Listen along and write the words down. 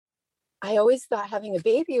I always thought having a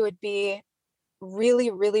baby would be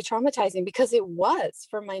really, really traumatizing because it was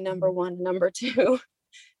for my number one, number two.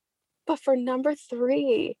 But for number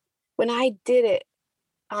three, when I did it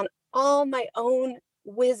on all my own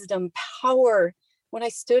wisdom, power, when I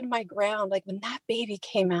stood my ground, like when that baby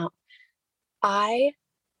came out, I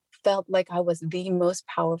felt like I was the most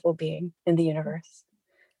powerful being in the universe.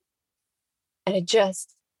 And it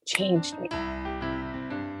just changed me.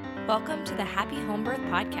 Welcome to the Happy Home Birth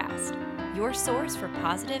Podcast, your source for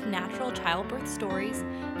positive natural childbirth stories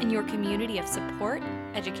and your community of support,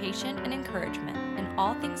 education, and encouragement in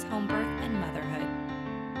all things home birth and motherhood.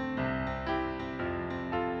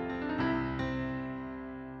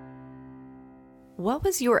 What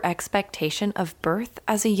was your expectation of birth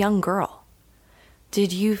as a young girl?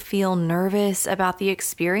 Did you feel nervous about the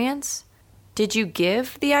experience? Did you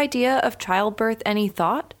give the idea of childbirth any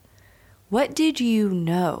thought? What did you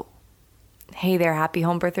know? Hey there, happy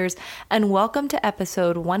home birthers, and welcome to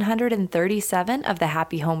episode 137 of the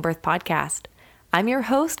Happy Home Birth Podcast. I'm your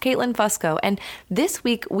host, Caitlin Fusco, and this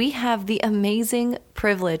week we have the amazing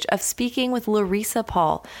privilege of speaking with Larissa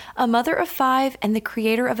Paul, a mother of 5 and the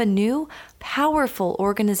creator of a new, powerful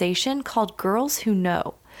organization called Girls Who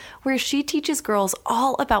Know, where she teaches girls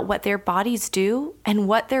all about what their bodies do and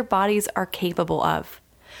what their bodies are capable of.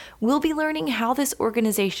 We'll be learning how this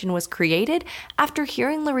organization was created after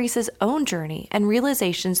hearing Larissa's own journey and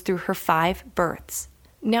realizations through her 5 births.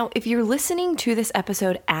 Now, if you're listening to this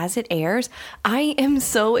episode as it airs, I am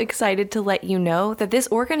so excited to let you know that this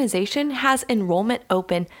organization has enrollment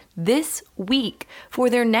open this week for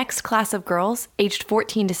their next class of girls aged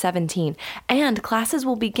 14 to 17, and classes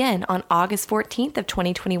will begin on August 14th of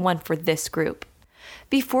 2021 for this group.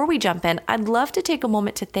 Before we jump in, I'd love to take a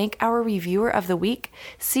moment to thank our reviewer of the week,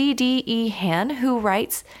 CDE Han, who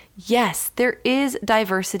writes, "Yes, there is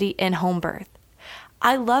diversity in home birth.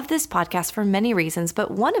 I love this podcast for many reasons,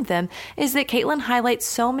 but one of them is that Caitlin highlights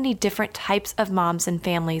so many different types of moms and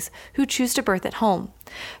families who choose to birth at home.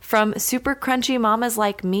 From super crunchy mamas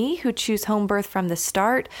like me who choose home birth from the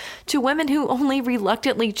start, to women who only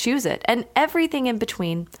reluctantly choose it, and everything in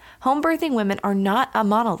between. Home birthing women are not a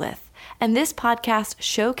monolith, and this podcast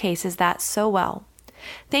showcases that so well.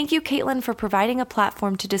 Thank you, Caitlin, for providing a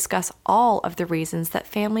platform to discuss all of the reasons that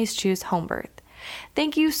families choose home birth.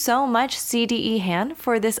 Thank you so much, CDE Han,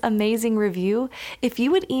 for this amazing review. If you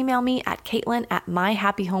would email me at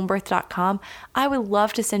caitlin@myhappyhomebirth.com, I would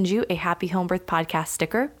love to send you a Happy Home Birth Podcast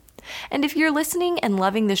sticker. And if you're listening and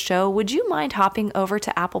loving the show, would you mind hopping over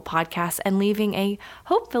to Apple Podcasts and leaving a,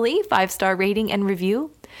 hopefully, 5-star rating and review?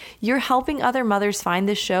 You're helping other mothers find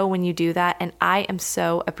this show when you do that, and I am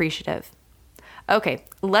so appreciative. Okay,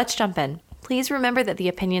 let's jump in. Please remember that the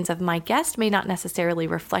opinions of my guest may not necessarily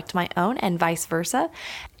reflect my own and vice versa.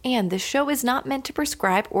 And this show is not meant to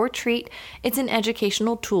prescribe or treat. It's an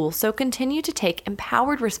educational tool, so continue to take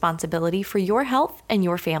empowered responsibility for your health and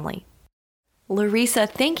your family. Larissa,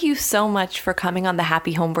 thank you so much for coming on the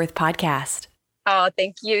Happy Home Birth Podcast. Oh,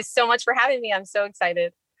 thank you so much for having me. I'm so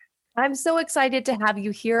excited. I'm so excited to have you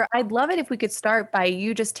here. I'd love it if we could start by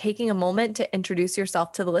you just taking a moment to introduce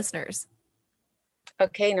yourself to the listeners.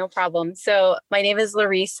 Okay, no problem. So my name is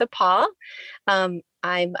Larissa Paul. I'm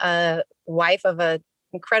a wife of an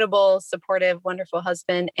incredible, supportive, wonderful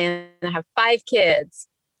husband, and I have 5 kids.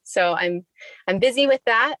 So I'm busy with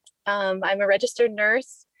that. I'm a registered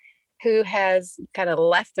nurse who has kind of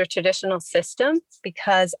left the traditional system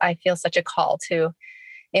because I feel such a call to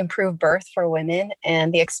improve birth for women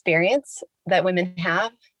and the experience that women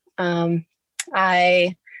have.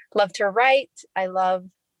 I love to write. I love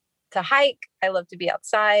to hike. I love to be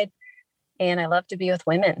outside, and I love to be with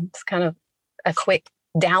women. It's kind of a quick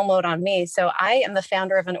download on me. So I am the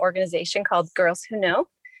founder of an organization called Girls Who Know.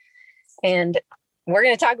 And we're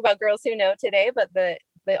going to talk about Girls Who Know today, but the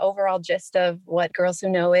overall gist of what Girls Who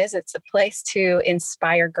Know is, it's a place to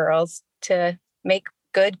inspire girls to make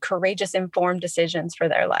good, courageous, informed decisions for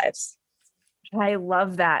their lives. I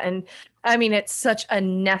love that. And I mean, it's such a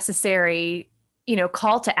necessary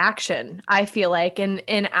call to action, I feel like,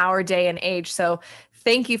 in our day and age. So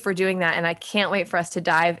thank you for doing that. And I can't wait for us to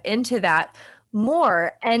dive into that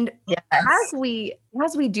more. And yes. as we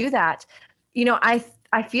do that, I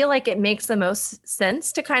feel like it makes the most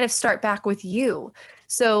sense to kind of start back with you.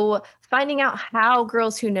 So finding out how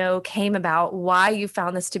Girls Who Know came about, why you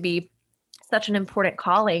found this to be such an important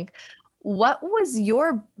calling. What was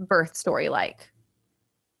your birth story like?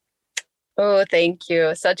 Oh, thank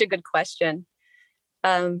you. Such a good question.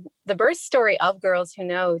 The birth story of Girls Who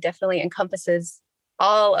Know definitely encompasses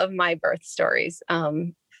all of my birth stories.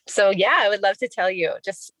 So yeah, I would love to tell you.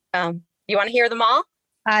 Just you want to hear them all?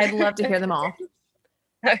 I'd love to hear them all.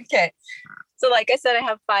 Okay. So like I said, I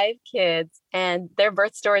have 5 kids and their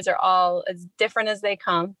birth stories are all as different as they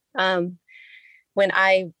come. When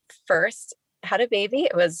I first had a baby,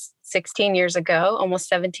 it was 16 years ago, almost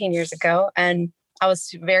 17 years ago. And I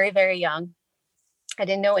was very, very young. I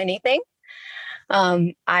didn't know anything.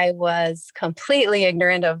 I was completely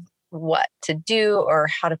ignorant of what to do or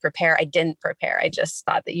how to prepare. I didn't prepare. I just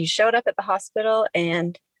thought that you showed up at the hospital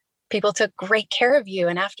and people took great care of you.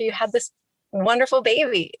 And after you had this wonderful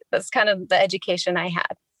baby, that's kind of the education I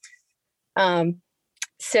had.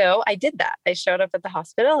 So I did that. I showed up at the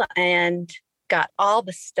hospital and got all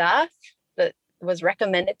the stuff that was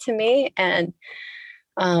recommended to me. And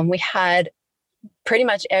we had pretty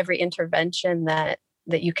much every intervention that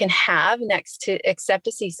you can have next to, except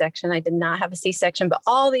a C-section. I did not have a C-section, but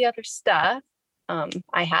all the other stuff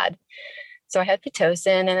I had. So I had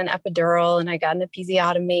Pitocin and an epidural, and I got an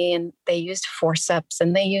episiotomy, and they used forceps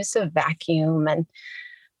and they used a vacuum, and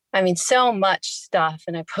I mean, so much stuff.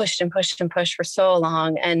 And I pushed and pushed and pushed for so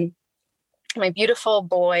long. And my beautiful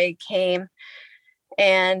boy came,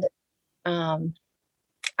 and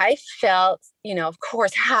I felt, of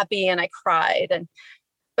course, happy, and I cried.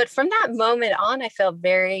 But from that moment on, I felt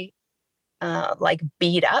very like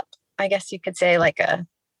beat up, I guess you could say, like a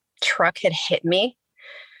truck had hit me.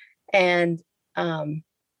 And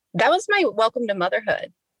that was my welcome to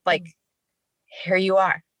motherhood. Like, here you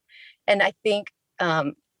are. And I think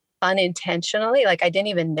unintentionally, like I didn't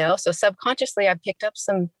even know. So subconsciously, I picked up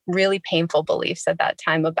some really painful beliefs at that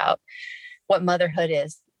time about what motherhood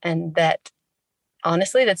is. And that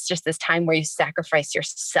honestly, that's just this time where you sacrifice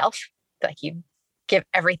yourself, like you give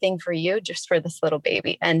everything for you just for this little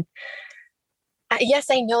baby. And yes,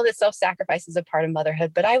 I know that self-sacrifice is a part of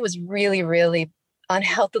motherhood, but I was really, really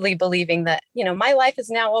unhealthily believing that, my life is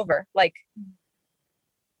now over. Like,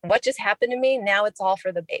 what just happened to me? Now it's all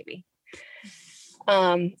for the baby.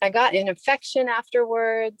 I got an infection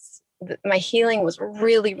afterwards. My healing was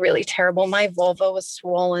really, really terrible. My vulva was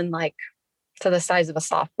swollen like to the size of a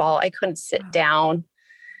softball. I couldn't sit down.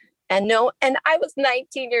 And I was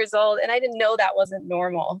 19 years old and I didn't know that wasn't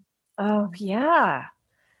normal. Oh, yeah.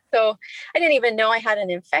 So I didn't even know I had an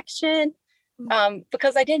infection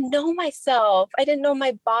because I didn't know myself. I didn't know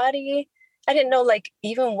my body. I didn't know like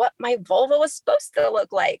even what my vulva was supposed to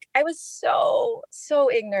look like. I was so, so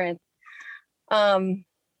ignorant.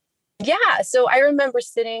 So I remember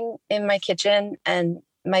sitting in my kitchen and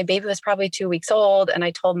my baby was probably 2 weeks old. And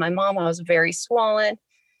I told my mom I was very swollen.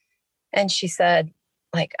 And she said,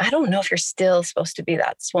 like, I don't know if you're still supposed to be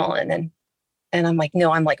that swollen. And I'm like,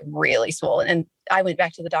 no, I'm like really swollen. And I went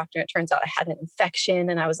back to the doctor and it turns out I had an infection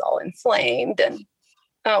and I was all inflamed. And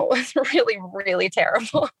it was really, really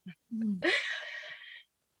terrible.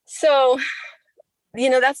 So,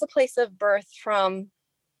 that's the place of birth from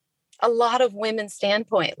a lot of women's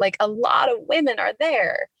standpoint. Like a lot of women are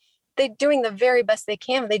there. They're doing the very best they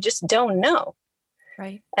can. They just don't know.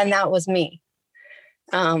 Right. And that was me.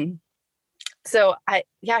 So I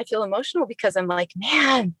feel emotional because I'm like,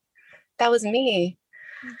 man, that was me.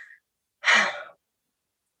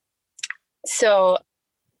 So,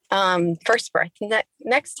 first birth,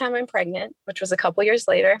 next time I'm pregnant, which was a couple years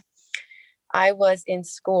later, I was in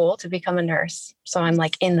school to become a nurse. So I'm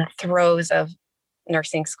like in the throes of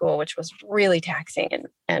nursing school, which was really taxing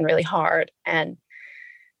and really hard. And,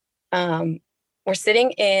 I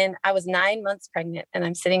was 9 months pregnant and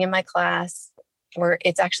I'm sitting in my class where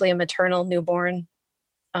it's actually a maternal newborn,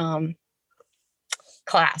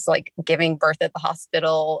 class, like giving birth at the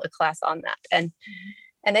hospital, a class on that. And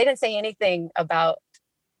they didn't say anything about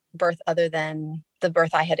birth other than the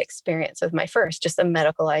birth I had experienced with my first, just a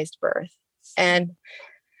medicalized birth. And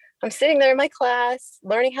I'm sitting there in my class,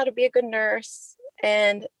 learning how to be a good nurse.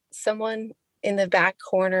 And someone in the back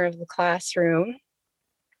corner of the classroom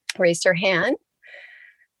raised her hand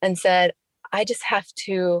and said, I just have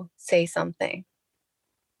to say something.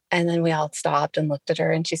 And then we all stopped and looked at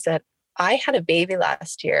her and she said, I had a baby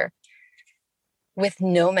last year with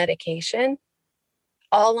no medication,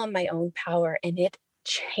 all on my own power, and it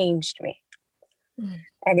changed me.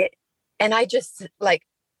 And I just like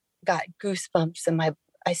got goosebumps and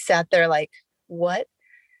I sat there like, what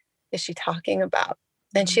is she talking about?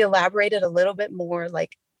 Then she elaborated a little bit more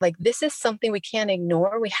like this is something we can't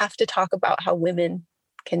ignore. We have to talk about how women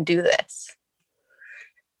can do this.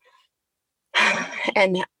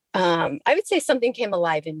 And I would say something came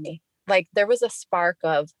alive in me. Like there was a spark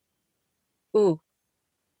of, ooh,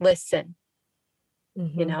 listen,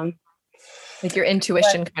 like your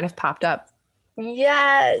intuition kind of popped up.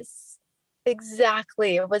 Yes,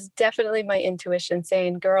 exactly. It was definitely my intuition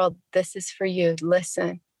saying, girl, this is for you.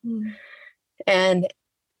 Listen. And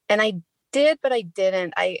did, but I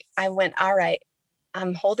didn't. I went, all right,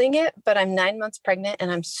 I'm holding it, but I'm 9 months pregnant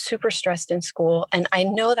and I'm super stressed in school. And I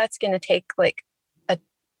know that's going to take like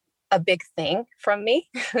a big thing from me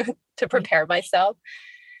to prepare myself.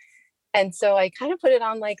 And so I kind of put it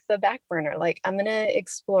on like the back burner, like I'm going to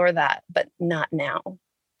explore that, but not now.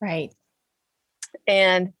 Right.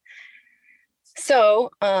 And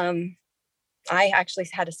so I actually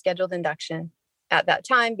had a scheduled induction at that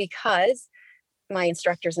time because my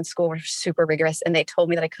instructors in school were super rigorous and they told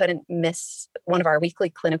me that I couldn't miss one of our weekly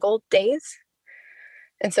clinical days.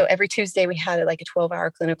 And so every Tuesday we had like a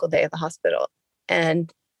 12-hour clinical day at the hospital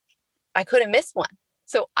and I couldn't miss one.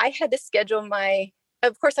 So I had to schedule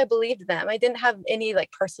of course I believed them. I didn't have any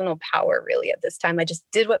like personal power really at this time. I just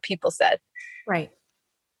did what people said. Right.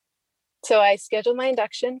 So I scheduled my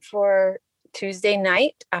induction for Tuesday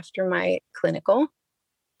night after my clinical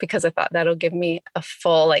because I thought that'll give me a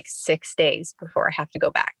full like 6 days before I have to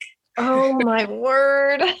go back. Oh my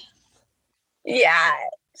word. Yeah,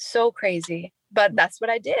 so crazy. But that's what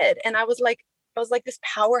I did. And I was like this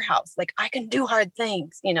powerhouse. Like I can do hard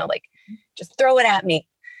things, like just throw it at me.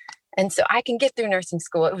 And so I can get through nursing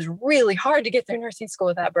school. It was really hard to get through nursing school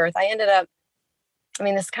with that birth.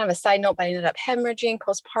 This is kind of a side note, but I ended up hemorrhaging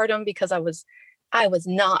postpartum because I was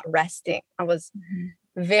not resting. I was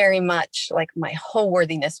very much like my whole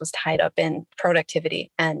worthiness was tied up in productivity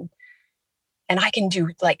and I can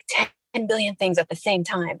do like 10 billion things at the same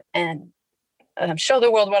time and show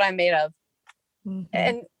the world what I'm made of. Mm-hmm.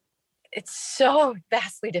 And it's so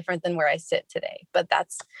vastly different than where I sit today, but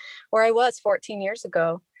that's where I was 14 years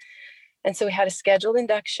ago. And so we had a scheduled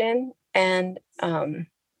induction and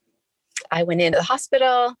I went into the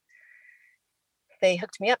hospital. They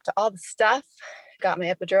hooked me up to all the stuff, got my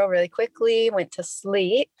epidural really quickly, went to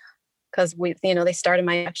sleep because they started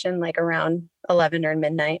my action like around 11 or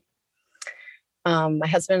midnight. My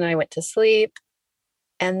husband and I went to sleep.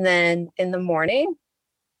 And then in the morning,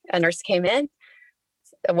 a nurse came in,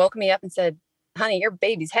 woke me up and said, honey, your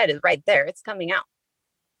baby's head is right there. It's coming out.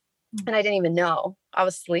 And I didn't even know. I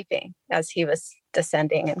was sleeping as he was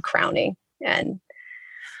descending and crowning. And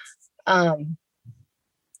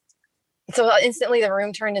so instantly the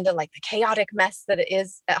room turned into like the chaotic mess that it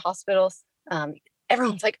is at hospitals.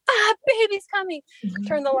 Everyone's like, baby's coming. Mm-hmm.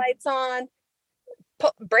 Turn the lights on,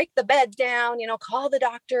 break the bed down, call the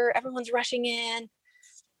doctor. Everyone's rushing in.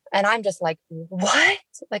 And I'm just like, what?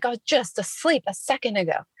 Like I was just asleep a second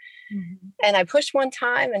ago. Mm-hmm. And I pushed one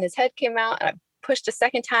time and his head came out and I pushed a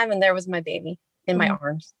second time and there was my baby in my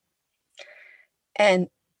arms. And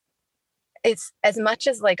it's as much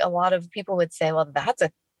as like a lot of people would say, well, that's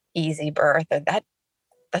a easy birth or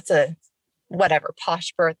that's a whatever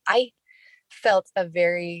posh birth. I felt a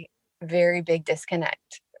very, very big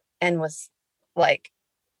disconnect and was like,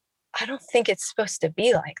 I don't think it's supposed to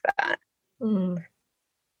be like that. Mm.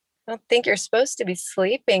 I don't think you're supposed to be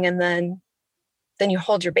sleeping and then you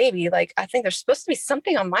hold your baby. Like, I think there's supposed to be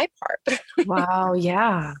something on my part. Wow.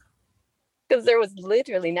 Yeah. Because there was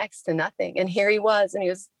literally next to nothing. And here he was, and he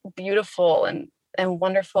was beautiful and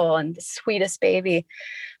wonderful and the sweetest baby.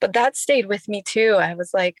 But that stayed with me too. I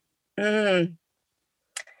was like, I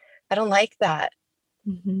don't like that.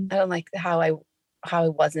 Mm-hmm. I don't like how I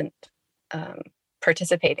wasn't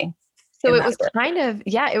participating. So it was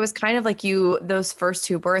it was kind of like those first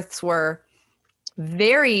two births were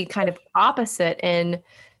very kind of opposite in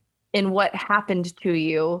what happened to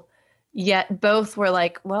you, yet both were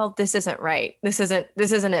like, well, this isn't right. This isn't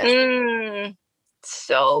it.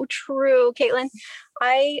 So true, Caitlin.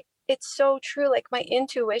 It's so true. Like my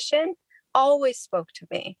intuition always spoke to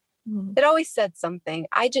me. Mm-hmm. It always said something.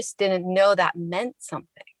 I just didn't know that meant something.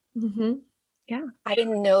 Mm-hmm. Yeah. I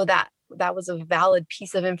didn't know that was a valid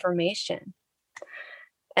piece of information.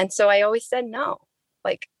 And so I always said no.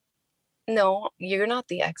 Like, no, you're not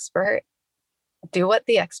the expert. Do what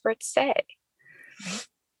the experts say.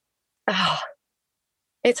 Oh,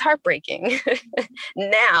 it's heartbreaking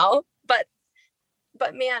now, but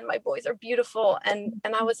man, my boys are beautiful. And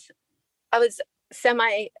I was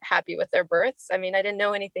semi happy with their births. I mean, I didn't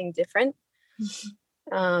know anything different.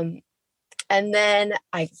 Mm-hmm. And then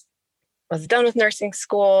I was done with nursing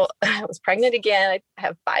school. I was pregnant again. I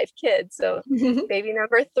have 5 kids. So baby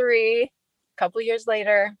number 3, a couple years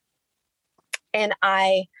later. And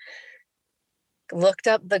I looked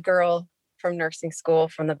up the girl from nursing school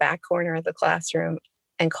from the back corner of the classroom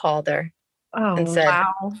and called her and said,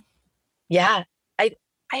 wow. Yeah, I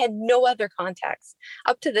had no other contacts.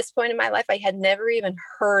 Up to this point in my life, I had never even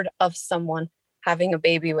heard of someone having a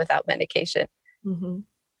baby without medication. Mm-hmm.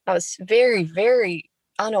 I was very, very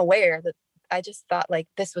unaware that I just thought like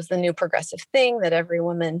this was the new progressive thing that every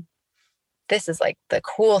woman this is like the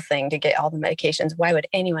cool thing to get all the medications. Why would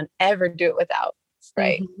anyone ever do it without?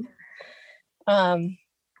 Right. But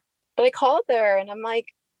I called there and I'm like,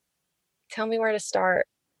 tell me where to start.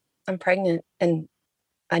 I'm pregnant and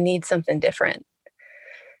I need something different.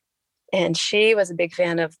 And she was a big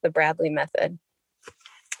fan of the Bradley method.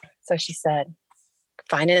 So she said,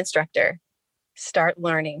 find an instructor, start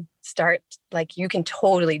learning, like, you can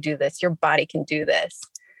totally do this. Your body can do this.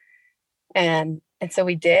 And so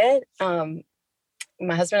we did.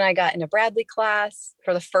 My husband and I got in a Bradley class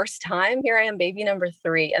for the first time. Here I am, baby number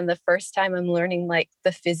 3. And the first time I'm learning like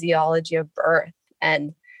the physiology of birth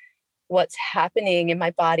and what's happening in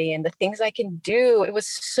my body and the things I can do. It was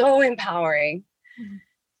so empowering.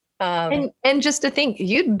 And just to think,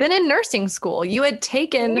 you'd been in nursing school, you had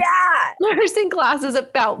taken nursing classes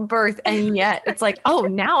about birth, and yet it's like, oh,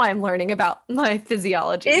 now I'm learning about my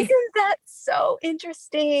physiology. Isn't that so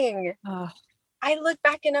interesting? I look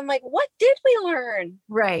back and I'm like, what did we learn?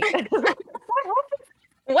 Right.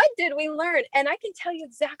 What did we learn? And I can tell you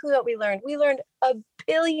exactly what we learned. We learned a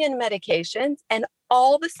billion medications and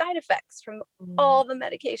all the side effects from all the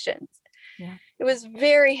medications. Yeah. It was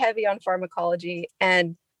very heavy on pharmacology.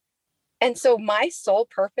 And so my sole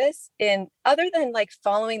purpose, other than like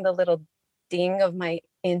following the little ding of my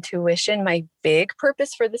intuition, my big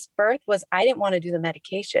purpose for this birth was I didn't want to do the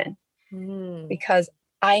medication because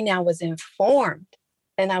I now was informed.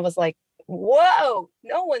 And I was like, whoa,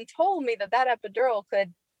 no one told me that epidural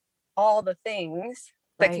could all the things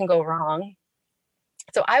that can go wrong.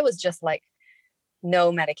 So I was just like,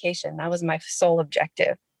 no medication. That was my sole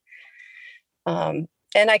objective.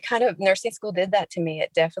 And I nursing school did that to me.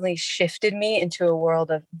 It definitely shifted me into a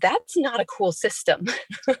world of, that's not a cool system.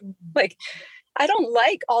 Like, I don't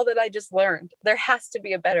like all that I just learned. There has to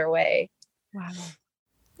be a better way. Wow.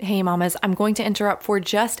 Hey mamas, I'm going to interrupt for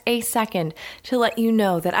just a second to let you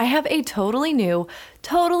know that I have a totally new,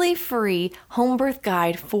 totally free home birth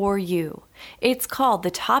guide for you. It's called the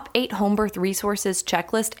Top 8 Home Birth Resources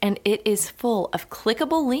Checklist, and it is full of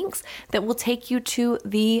clickable links that will take you to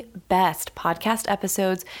the best podcast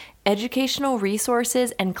episodes, educational resources,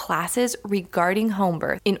 and classes regarding home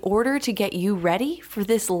birth in order to get you ready for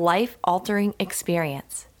this life-altering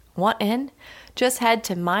experience. Want in? Just head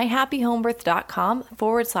to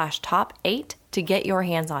myhappyhomebirth.com/top8 to get your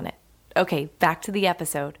hands on it. Okay, back to the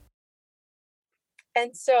episode.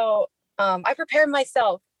 And so I prepared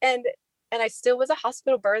myself, and I still was a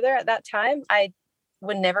hospital birther at that time. I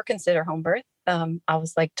would never consider home birth. I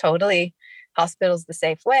was like, totally, hospital's the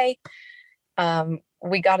safe way.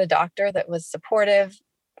 We got a doctor that was supportive,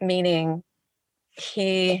 meaning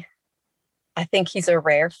I think he's a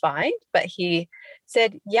rare find, but he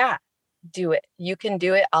said, yeah, do it. You can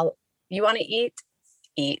do it. You want to eat?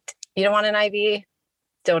 You don't want an IV?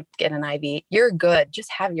 Don't get an IV. You're good.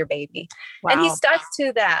 Just have your baby. Wow. And he stuck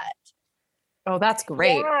to that. Oh, that's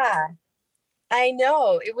great. Yeah, I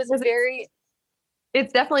know. It was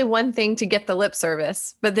it's definitely one thing to get the lip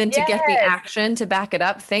service, but then to get the action to back it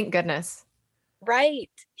up. Thank goodness.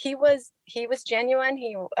 Right. He was genuine.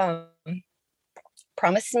 He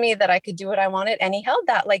promised me that I could do what I wanted. And he held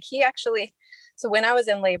that. Like, so when I was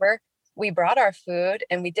in labor, we brought our food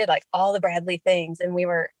and we did like all the Bradley things. And we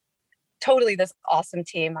were totally this awesome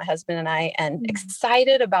team, my husband and I, and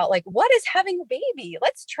excited about like, what is having a baby?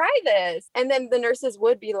 Let's try this. And then the nurses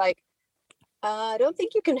would be like, I don't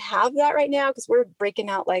think you can have that right now, because we're breaking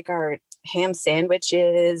out like our ham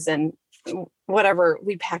sandwiches and whatever.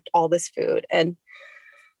 We packed all this food. And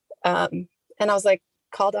I was like,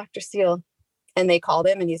 call Dr. Steele. And they called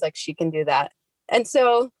him and he's like, she can do that. And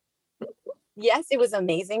so yes, it was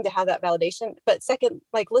amazing to have that validation. But second,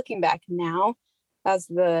 like looking back now as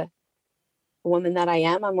the woman that I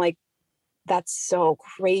am, I'm like, that's so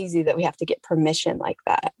crazy that we have to get permission like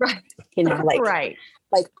that. Right. You know, like, right.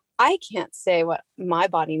 Like I can't say what my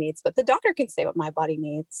body needs, but the doctor can say what my body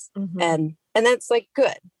needs. And that's like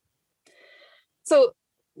good. So,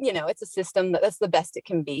 you know, it's a system that's the best it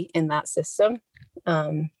can be in that system.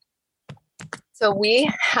 So we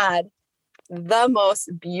had the most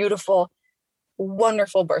beautiful,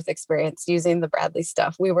 wonderful birth experience using the Bradley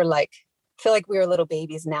stuff. We were like, feel like we were little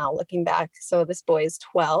babies now looking back. So this boy is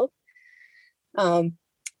 12.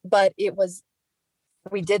 But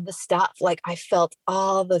we did the stuff, like I felt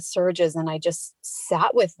all the surges and I just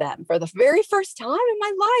sat with them for the very first time in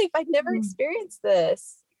my life. I'd never experienced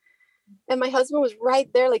this. And my husband was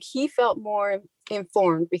right there. Like he felt more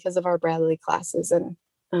informed because of our Bradley classes. And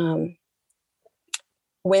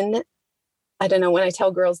when I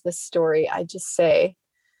tell girls this story, I just say,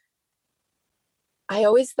 I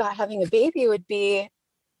always thought having a baby would be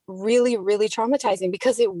really, really traumatizing,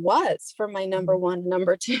 because it was for my number one,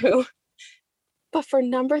 number two. But for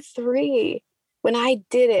number 3, when I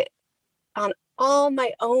did it on all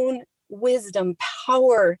my own wisdom,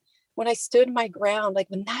 power, when I stood my ground, like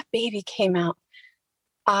when that baby came out,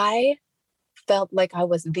 I felt like I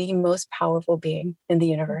was the most powerful being in the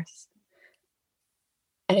universe.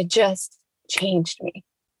 And it just changed me.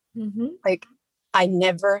 Mm-hmm. Like I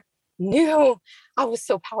never knew I was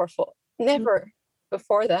so powerful. Never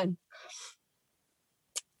before then.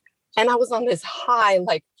 And I was on this high,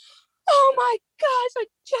 like, oh my gosh, I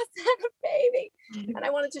just had a baby. And I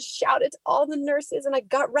wanted to shout it to all the nurses. And I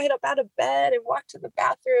got right up out of bed and walked to the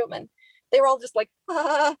bathroom. And they were all just like,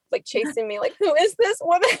 like chasing me, like, who is this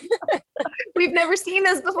woman? We've never seen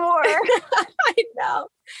this before. I know.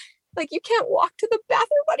 Like, you can't walk to the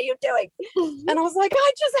bathroom. What are you doing? And I was like,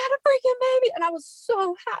 I just had a freaking baby. And I was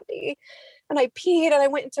so happy. And I peed and I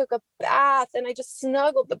went and took a bath and I just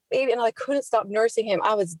snuggled the baby and I couldn't stop nursing him.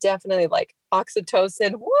 I was definitely like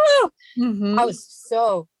oxytocin. Woo! Mm-hmm. I was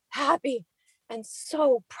so happy and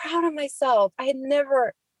so proud of myself. I had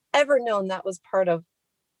never, ever known that was part of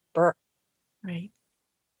birth. Right.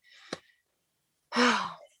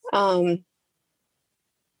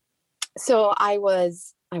 So I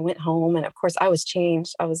went home and of course I was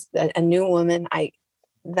changed. I was a new woman.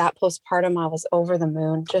 That postpartum, I was over the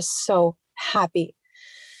moon, just so happy.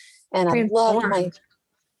 And I loved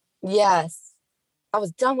yes, I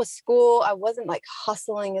was done with school. I wasn't like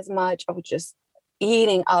hustling as much. I was just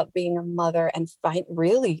eating up being a mother and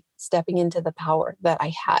really stepping into the power that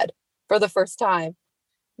I had for the first time.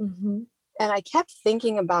 Mm-hmm. And I kept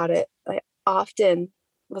thinking about it. I often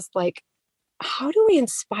was like, how do we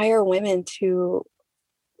inspire women to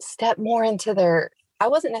step more into I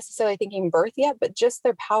wasn't necessarily thinking birth yet, but just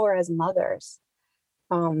their power as mothers.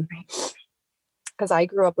 Because I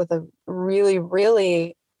grew up with a really,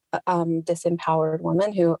 really disempowered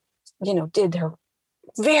woman who, did her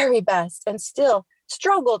very best and still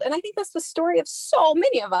struggled. And I think that's the story of so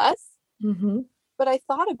many of us. Mm-hmm. But I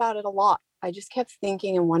thought about it a lot. I just kept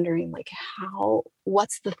thinking and wondering, like,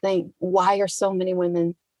 what's the thing? Why are so many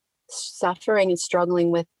women suffering and struggling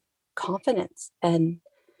with confidence and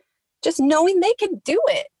just knowing they can do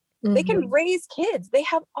it? Mm-hmm. They can raise kids. They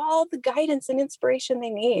have all the guidance and inspiration they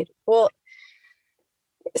need. Well,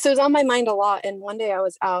 so it was on my mind a lot. And one day I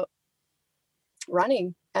was out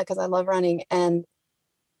running because I love running. And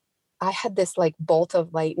I had this like bolt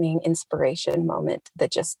of lightning inspiration moment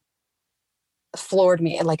that just floored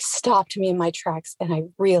me. It like stopped me in my tracks. And I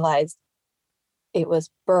realized it was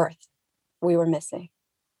birth we were missing.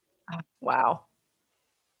 Wow.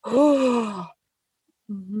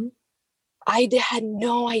 Mm-hmm. I had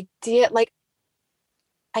no idea. Like,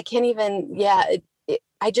 I can't even,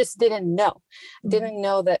 I just didn't know. Mm-hmm. Didn't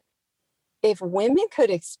know that if women could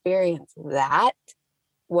experience that,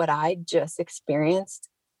 what I just experienced,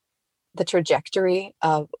 the trajectory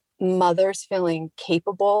of mothers feeling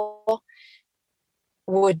capable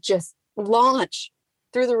would just launch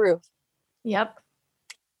through the roof. Yep.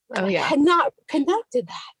 Oh, yeah. I had not connected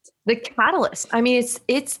that. The catalyst. I mean,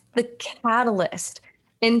 it's the catalyst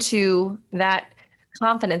into that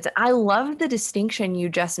confidence. I love the distinction you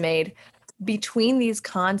just made between these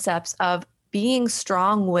concepts of being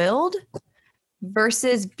strong-willed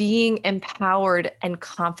versus being empowered and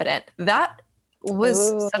confident. That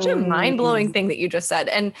was such a mind-blowing thing that you just said.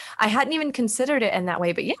 And I hadn't even considered it in that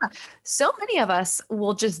way. But yeah, so many of us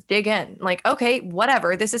will just dig in like, okay,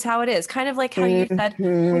 whatever, this is how it is. Kind of like how you said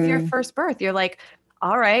with your first birth, you're like,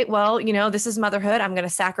 all right, well, this is motherhood. I'm going to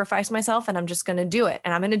sacrifice myself and I'm just going to do it.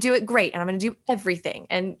 And I'm going to do it great. And I'm going to do everything.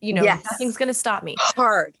 And, nothing's going to stop me.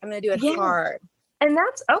 Hard. I'm going to do it hard. And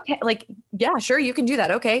that's okay. Like, yeah, sure, you can do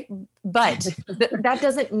that. Okay. But that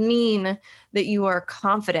doesn't mean that you are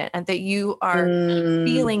confident and that you are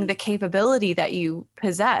feeling the capability that you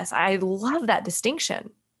possess. I love that distinction.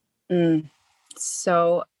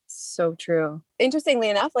 So true. Interestingly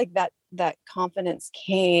enough, like that confidence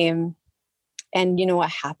came, and you know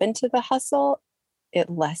what happened to the hustle? It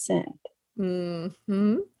lessened.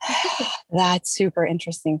 Mm-hmm. That's super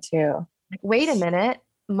interesting too. Wait a minute.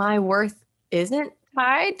 My worth isn't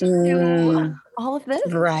tied to all of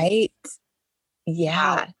this. Right.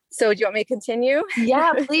 Yeah. Wow. So do you want me to continue?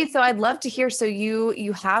 Yeah, please. So I'd love to hear. So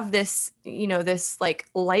you have this, this like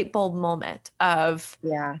light bulb moment of,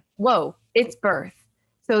 whoa, it's birth.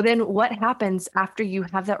 So then what happens after you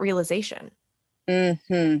have that realization?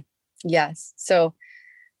 Mm-hmm. Yes. So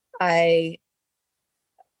I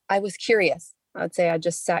was curious. I would say I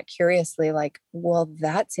just sat curiously like, well,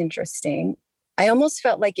 that's interesting. I almost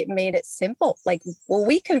felt like it made it simple. Like, well,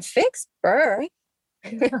 we can fix birth.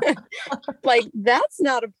 Like, that's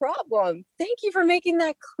not a problem. Thank you for making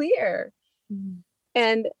that clear.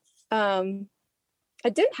 And I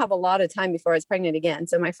didn't have a lot of time before I was pregnant again.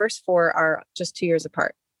 So my first four are just 2 years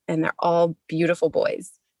apart, and they're all beautiful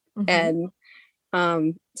boys. Mm-hmm.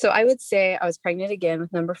 And so I would say I was pregnant again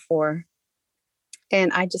with number four.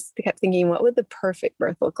 And I just kept thinking, what would the perfect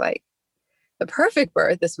birth look like? The perfect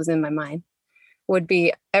birth, this was in my mind, would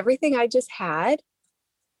be everything I just had,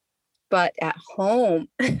 but at home.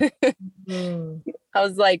 Mm. I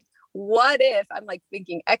was like, what if, I'm like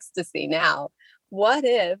thinking ecstasy now. What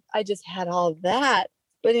if I just had all that,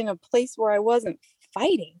 but in a place where I wasn't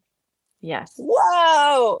fighting? Yes.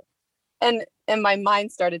 Whoa. And my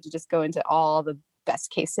mind started to just go into all the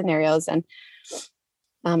best case scenarios. And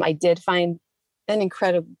I did find an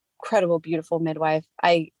incredible, beautiful midwife.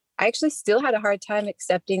 I actually still had a hard time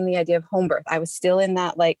accepting the idea of home birth. I was still in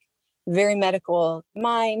that like very medical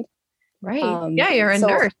mind. Right. Yeah, you're a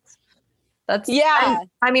nurse. That's yeah.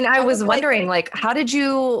 I mean, I was wondering, like,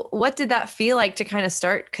 what did that feel like to kind of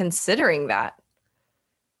start considering that?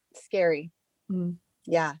 Scary. Mm.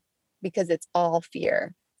 Yeah, because it's all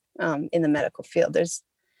fear in the medical field. There's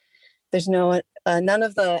no none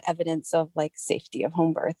of the evidence of like safety of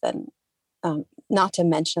home birth, and not to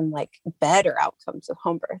mention like better outcomes of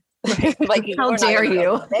home birth. Like, how dare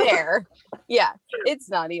you? There, yeah, it's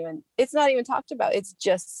not even talked about. It's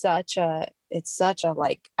just such a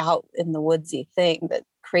like out in the woodsy thing that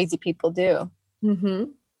crazy people do.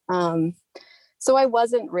 Mm-hmm. So I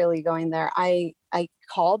wasn't really going there. I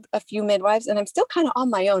called a few midwives, and I'm still kind of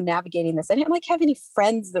on my own navigating this. I didn't like have any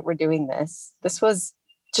friends that were doing this. This was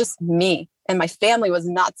just me, and my family was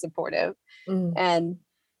not supportive. Mm. And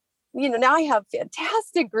now I have a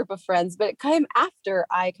fantastic group of friends, but it came after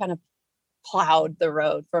I kind of plowed the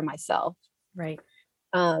road for myself. Right.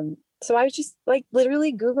 So I was just like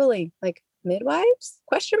literally Googling like midwives ?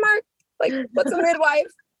 Like, what's a midwife?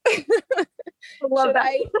 I love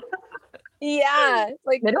that. Yeah.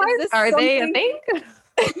 Like, midwives? Are they a thing?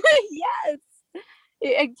 Yes.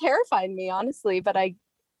 It terrified me, honestly. But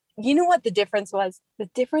you know what the difference was? The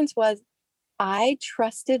difference was I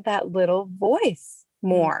trusted that little voice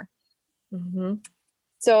more. Mm-hmm.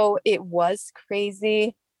 So it was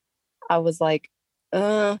crazy. I was like,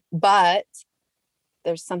 but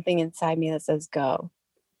there's something inside me that says go.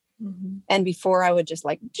 Mm-hmm. And before I would just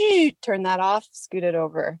like turn that off, scoot it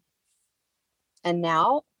over. And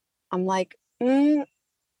now I'm like, it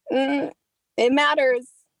matters.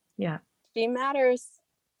 Yeah. She matters.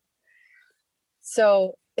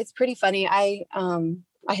 So it's pretty funny. I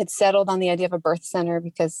had settled on the idea of a birth center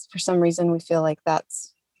because for some reason we feel like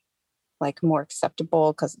that's like more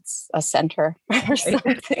acceptable because it's a center or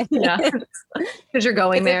something. Yeah. Because you're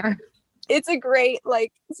going there. It's a great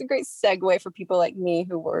segue for people like me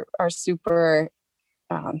who are super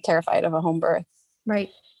terrified of a home birth. Right.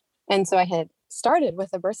 And so I had started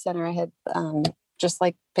with a birth center. I had just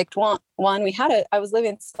like picked one. I was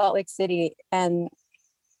living in Salt Lake City, and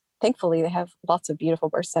thankfully they have lots of beautiful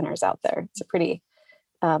birth centers out there. It's a pretty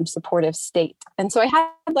supportive state. And so I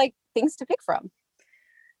had like things to pick from.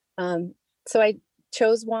 So I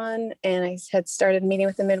chose one, and I had started meeting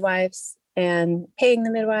with the midwives and paying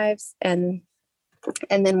the midwives. And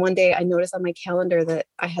then one day I noticed on my calendar that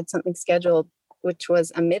I had something scheduled, which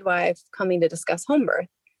was a midwife coming to discuss home birth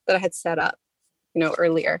that I had set up,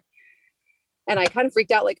 earlier. And I kind of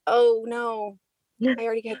freaked out, like, oh no, I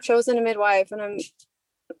already have chosen a midwife, and I'm,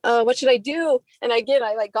 what should I do? And again,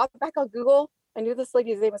 I like got back on Google. I knew this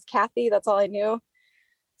lady's name was Kathy. That's all I knew.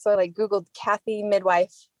 So I like Googled Kathy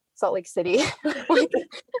midwife, Salt Lake City. Like,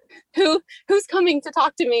 who's coming to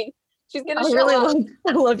talk to me? She's gonna show up.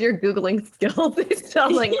 I love your Googling skills. It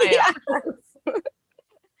sounds like my yes.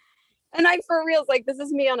 And I'm for real, like, this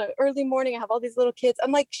is me on an early morning. I have all these little kids.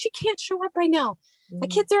 I'm like, she can't show up right now. My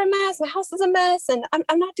kids are a mess. My house is a mess. And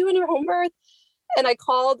I'm not doing her home birth. And I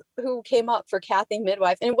called who came up for Kathy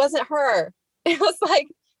midwife, and it wasn't her. It was like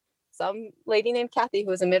some lady named Kathy who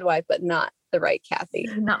was a midwife, but not the right Kathy.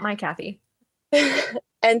 Not my Kathy.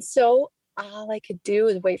 And so all I could do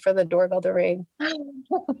is wait for the doorbell to ring.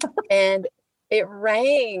 And it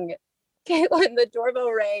rang. Caitlin, the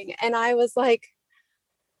doorbell rang. And I was like,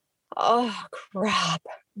 oh, crap.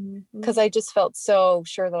 Because I just felt so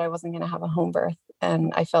sure that I wasn't going to have a home birth.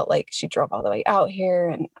 And I felt like she drove all the way out here.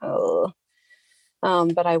 And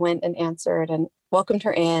but I went and answered and welcomed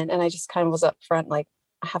her in. And I just kind of was up front, like,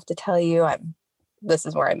 I have to tell you, this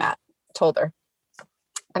is where I'm at. I told her,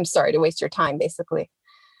 I'm sorry to waste your time, basically.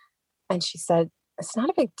 And she said, it's not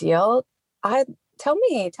a big deal. Tell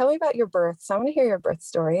me about your births. I want to hear your birth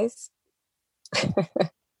stories.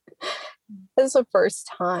 This is the first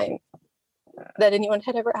time that anyone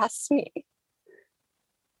had ever asked me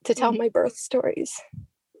to tell my birth stories.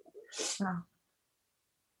 Wow.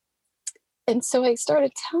 And so I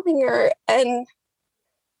started telling her, and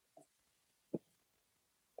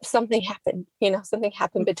something happened, something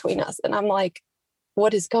happened between us. And I'm like,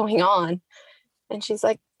 what is going on? And she's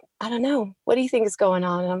like, I don't know. What do you think is going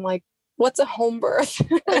on? And I'm like, what's a home birth?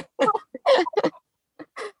 I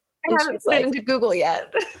haven't put it into Google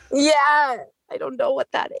yet. Yeah, I don't know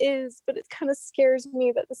what that is, but it kind of scares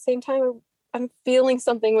me. But at the same time, I'm feeling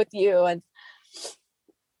something with you. And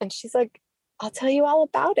she's like, I'll tell you all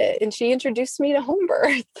about it. And she introduced me to home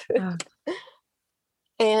birth. Oh.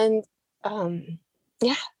 And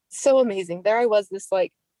yeah, so amazing. There I was, this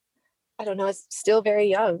like, I don't know, I was still very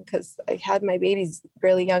young because I had my babies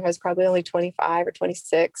really young. I was probably only 25 or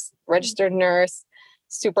 26, registered nurse,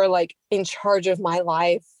 super like in charge of my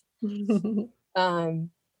life. Sitting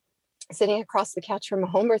across the couch from a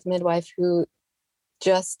home birth midwife who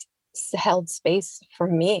just held space for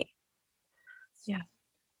me. Yeah.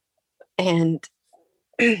 And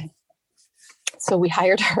so we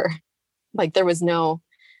hired her. Like there was no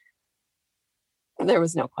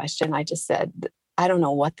question. I just said, I don't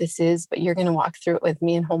know what this is, but you're going to walk through it with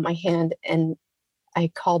me and hold my hand. And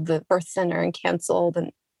I called the birth center and canceled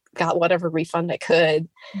and got whatever refund I could.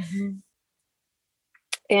 Mm-hmm.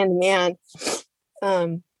 And man,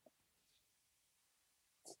 I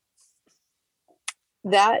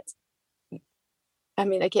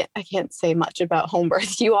can't say much about home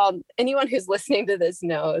birth. Anyone who's listening to this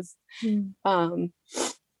knows, it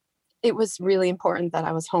was really important that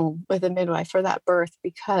I was home with a midwife for that birth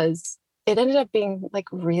because it ended up being like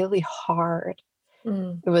really hard.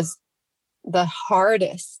 It was the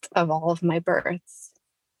hardest of all of my births.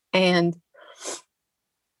 And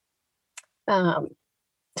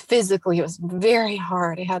physically, it was very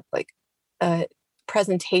hard. I had like a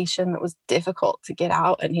presentation that was difficult to get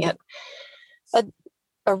out, and he had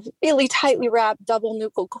a really tightly wrapped double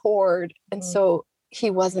nuchal cord. And so he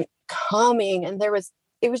wasn't coming, and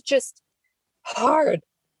it was just hard.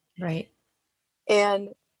 Right. And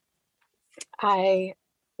I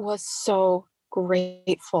was so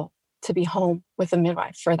grateful to be home with a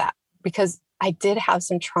midwife for that, because I did have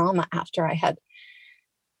some trauma after I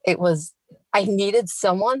needed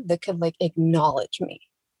someone that could like acknowledge me.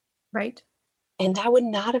 Right. And that would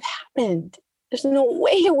not have happened. There's no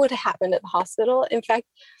way it would have happened at the hospital. In fact,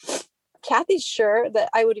 Kathy's sure that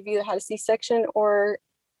I would have either had a C-section or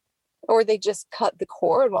they just cut the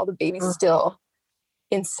cord while the baby's still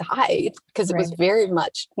inside, because it was very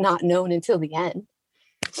much not known until the end.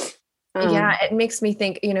 Yeah, it makes me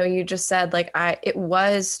think, you just said like it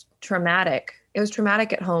was traumatic. It was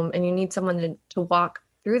traumatic at home, and you need someone to walk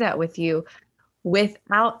through that with you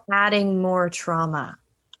without adding more trauma.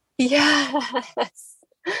 Yes.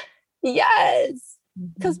 Yes.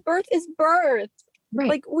 Because birth is birth. Right.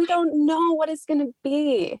 Like we don't know what it's going to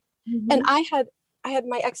be. Mm-hmm. And I had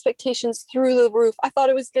my expectations through the roof. I thought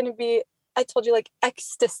it was going to be, I told you, like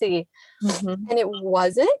ecstasy. Mm-hmm. And it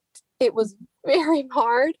wasn't. It was very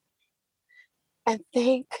hard. And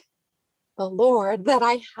thank the Lord that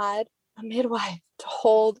I had a midwife to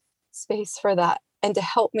hold space for that and to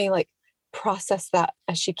help me like process that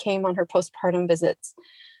as she came on her postpartum visits.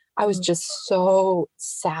 I was just so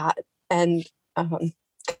sad. And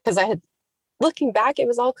because looking back, it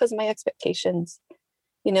was all because of my expectations.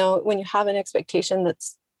 When you have an expectation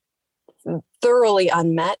that's thoroughly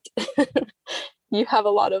unmet, you have a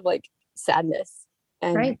lot of like sadness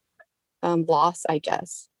and loss, I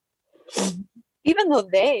guess. Mm-hmm. Even though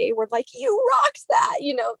they were like, you rocked that,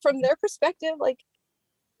 from their perspective, like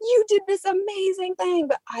you did this amazing thing.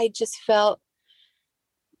 But I just felt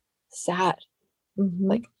sad,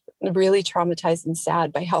 like really traumatized and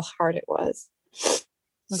sad by how hard it was.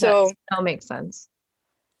 So that makes sense.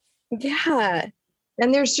 Yeah.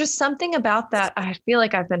 And there's just something about that. I feel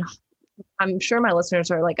like I'm sure my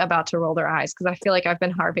listeners are like about to roll their eyes, because I feel like I've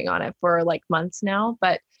been harping on it for like months now,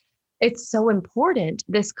 but it's so important.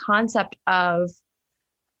 This concept of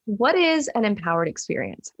what is an empowered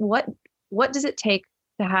experience? What does it take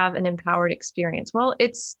to have an empowered experience? Well,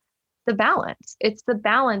 it's the balance. It's the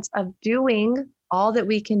balance of doing all that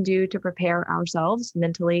we can do to prepare ourselves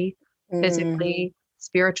mentally, physically,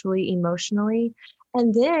 spiritually, emotionally.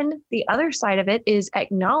 And then the other side of it is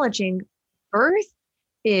acknowledging birth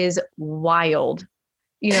is wild.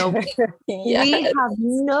 Yes. We have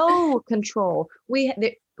no control.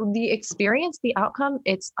 The experience, the outcome,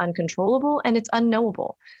 it's uncontrollable and it's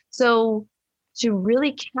unknowable. So to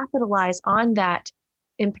really capitalize on that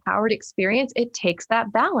empowered experience, it takes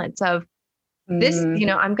that balance of this,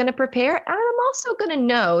 I'm going to prepare, and I'm also going to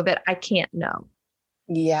know that I can't know.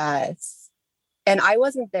 Yes. And I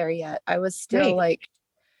wasn't there yet. I was still I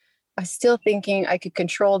was still thinking I could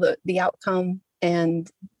control the outcome. And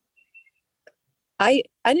I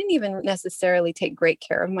didn't even necessarily take great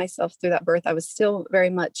care of myself through that birth. I was still very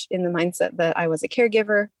much in the mindset that I was a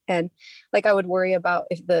caregiver, and like I would worry about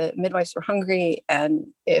if the midwives were hungry and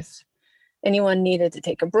if anyone needed to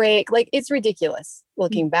take a break. Like, it's ridiculous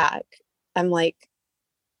looking back. I'm like,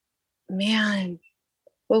 man,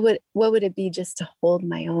 what would it be just to hold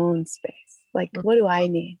my own space? Like, what do I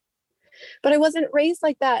need? But I wasn't raised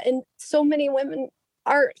like that, and so many women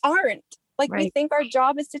aren't. Like, we think our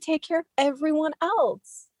job is to take care of everyone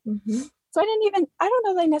else. So I don't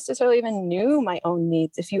know that I necessarily even knew my own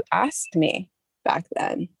needs if you asked me back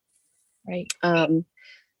then. Right.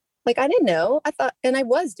 Like, I didn't know. I thought, and I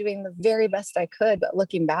was doing the very best I could, but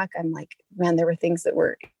looking back, I'm like, man, there were things that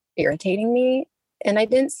were irritating me, and I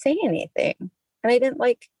didn't say anything. And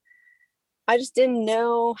I just didn't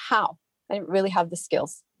know how. I didn't really have the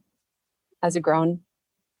skills as a grown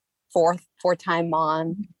four-time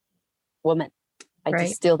mom woman. I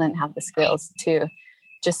just still didn't have the skills to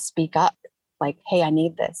just speak up, like, hey, I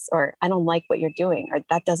need this, or I don't like what you're doing, or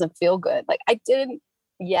that doesn't feel good. Like, I didn't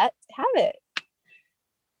yet have it.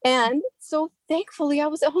 And so thankfully I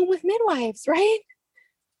was at home with midwives, right?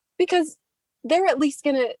 Because they're at least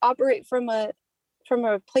going to operate from a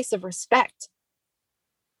place of respect.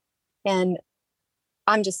 And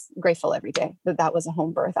I'm just grateful every day that was a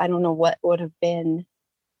home birth. I don't know what would have been,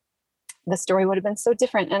 the story would have been so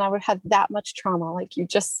different. And I would have had that much trauma, like you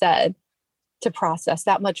just said, to process,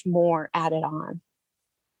 that much more added on.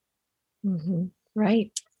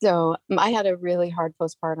 Right. So I had a really hard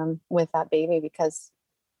postpartum with that baby because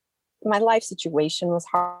my life situation was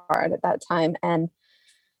hard at that time. And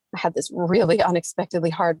I had this really unexpectedly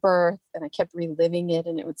hard birth, and I kept reliving it,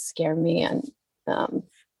 and it would scare me. And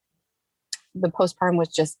the postpartum was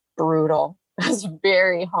just brutal. It was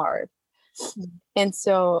very hard. And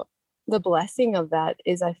so the blessing of that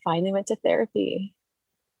is I finally went to therapy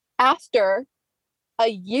after a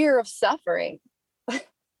year of suffering.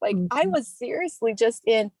 Like, I was seriously just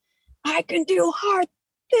in, I can do hard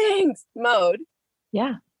things mode.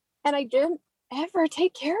 Yeah. And I didn't ever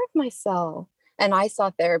take care of myself. And I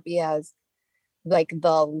saw therapy as like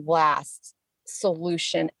the last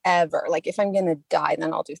solution ever. Like, if I'm going to die,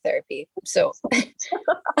 then I'll do therapy. So,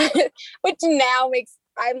 which now makes,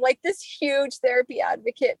 I'm like this huge therapy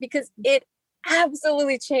advocate because it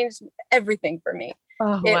absolutely changed everything for me.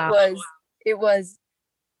 Oh, wow. It was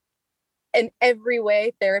in every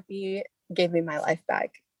way, therapy gave me my life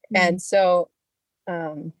back. And so,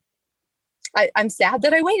 I'm sad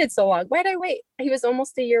that I waited so long. Why did I wait? He was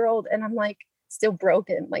almost a year old, and I'm like still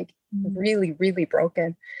broken, like really, really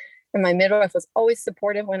broken. And my midwife was always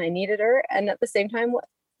supportive when I needed her. And at the same time,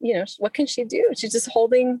 what can she do? She's just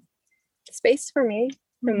holding space for me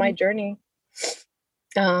in my journey.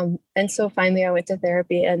 And so finally I went to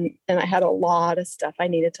therapy, and I had a lot of stuff I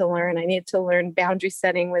needed to learn. I needed to learn boundary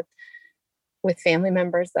setting with family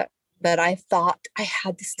members that I thought I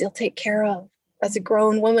had to still take care of. As a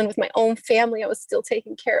grown woman with my own family, I was still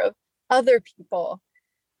taking care of other people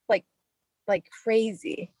like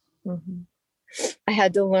crazy. I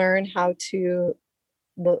had to learn how to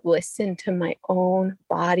listen to my own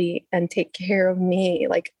body and take care of me.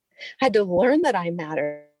 Like, I had to learn that I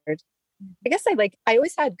mattered. I guess I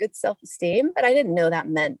always had good self-esteem, but I didn't know that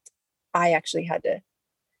meant I actually had to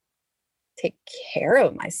take care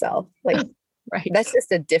of myself. Like, that's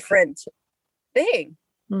just a different thing.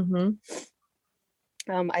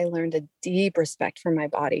 I learned a deep respect for my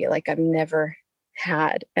body like I've never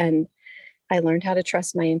had. And I learned how to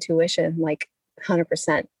trust my intuition, like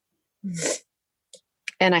 100%.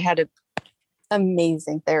 And I had an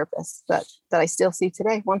amazing therapist that I still see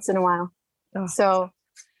today once in a while. So,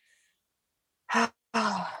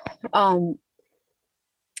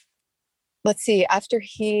 let's see, after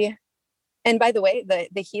and by the way,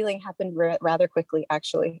 the healing happened rather quickly,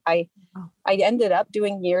 actually. I ended up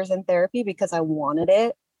doing years in therapy because I wanted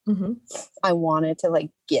it. I wanted to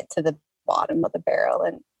get to the bottom of the barrel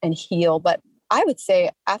and heal. But I would say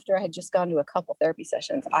after I had just gone to a couple therapy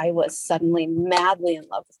sessions, I was suddenly madly in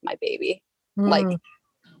love with my baby. Like,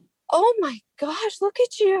 oh my gosh, look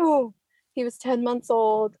at you. He was 10 months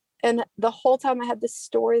old. And the whole time I had this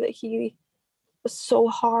story that he was so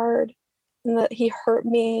hard and that he hurt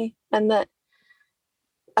me, and that,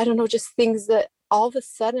 I don't know, just things that all of a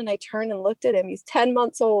sudden I turned and looked at him. He's 10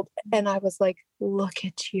 months old. And I was like, look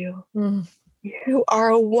at you. You are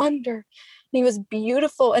a wonder. And he was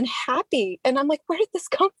beautiful and happy. And I'm like, where did this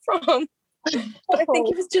come from? But I think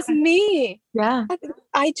it was just me. Yeah.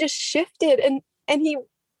 I just shifted. And he,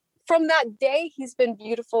 from that day, he's been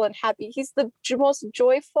beautiful and happy. He's the most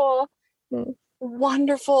joyful,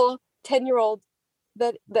 wonderful 10-year-old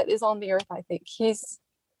that is on the earth, I think.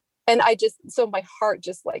 And so my heart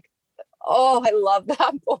just like, oh, I love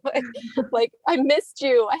that boy. Like, I missed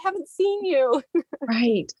you. I haven't seen you.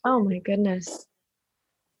 Right. Oh my goodness.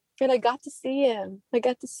 And I got to see him. I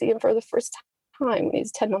got to see him for the first time when he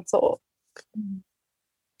was 10 months old.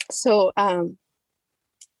 So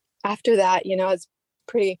after that, you know, it's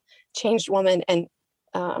a pretty changed woman. And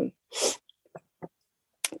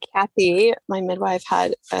Kathy, my midwife,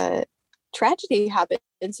 had a tragedy happen.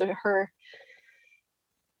 And so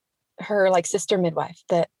her like sister midwife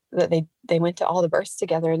that they went to all the births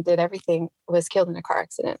together and did everything, was killed in a car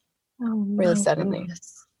accident. Oh, really suddenly.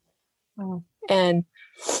 Wow. And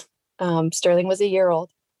Sterling was a year old,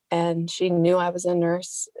 and she knew I was a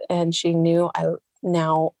nurse, and she knew I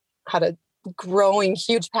now had a growing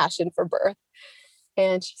huge passion for birth.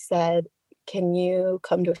 And she said, can you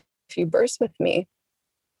come to a few births with me?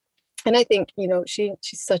 And I think, you know, she's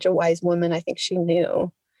such a wise woman. I think she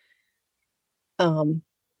knew that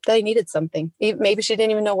I needed something. Maybe she didn't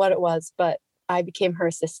even know what it was, but I became her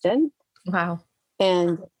assistant. Wow.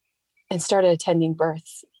 And started attending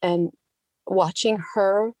births, and watching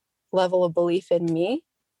her level of belief in me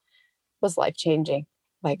was life-changing.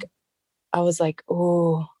 Like, I was like,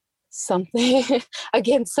 oh, something,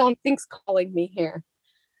 again, something's calling me here.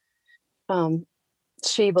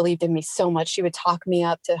 She believed in me so much. She would talk me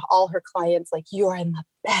up to all her clients, like, you are in the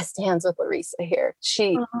best hands with Larissa here.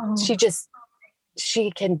 She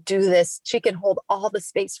can do this. She can hold all the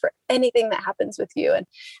space for anything that happens with you. And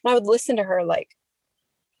I would listen to her like,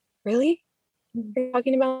 really? You're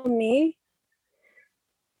talking about me?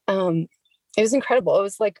 It was incredible. It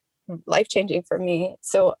was like life-changing for me.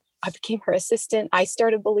 So I became her assistant. I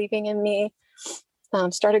started believing in me.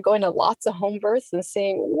 Started going to lots of home births and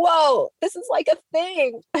saying, whoa, this is like a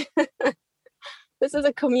thing. This is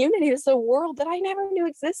a community. This is a world that I never knew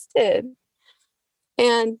existed.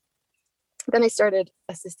 And then I started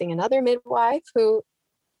assisting another midwife who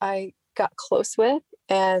I got close with.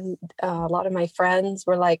 And a lot of my friends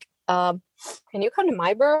were like, can you come to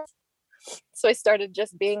my birth? So I started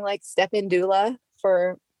just being like step-in doula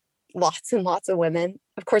for lots and lots of women.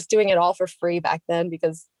 Of course, doing it all for free back then,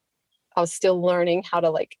 because I was still learning how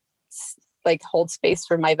to like hold space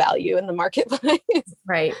for my value in the marketplace.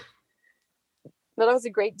 Right. But I was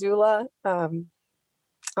a great doula.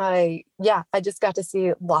 I just got to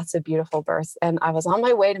see lots of beautiful births, and I was on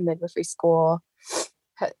my way to midwifery school.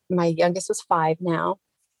 My youngest was 5 now.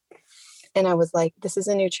 And I was like, this is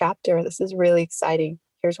a new chapter. This is really exciting.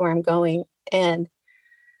 Here's where I'm going. And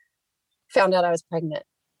found out I was pregnant,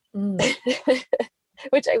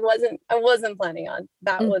 which I wasn't planning on.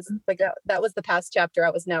 That was like, that was the past chapter.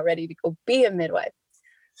 I was now ready to go be a midwife.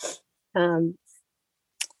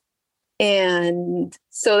 And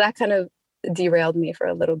so that kind of derailed me for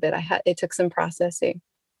a little bit. It took some processing.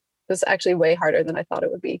 It was actually way harder than I thought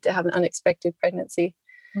it would be to have an unexpected pregnancy.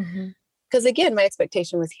 Because again, my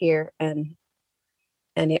expectation was here and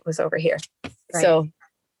it was over here. Right. So,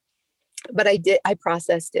 but I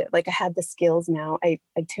processed it. Like, I had the skills now. I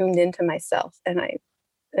tuned into myself, and I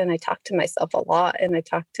talked to myself a lot, and I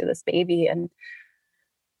talked to this baby, and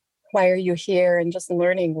why are you here? And just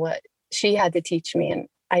learning what she had to teach me. And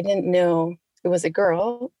I didn't know it was a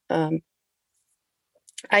girl.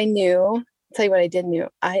 I knew, I'll tell you what I did know.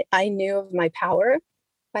 I knew of my power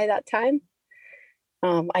by that time.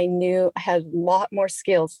 I knew I had a lot more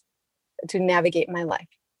skills to navigate my life.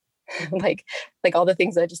 like all the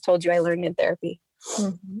things I just told you I learned in therapy.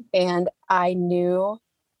 And I knew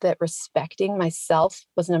that respecting myself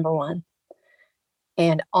was number one,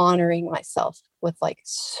 and honoring myself with like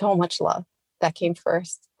so much love, that came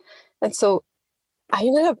first. And so I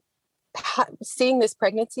ended up seeing this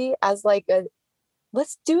pregnancy as like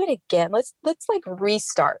let's do it again. Let's like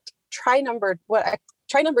restart. Try number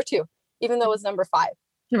 2, even though it was number 5.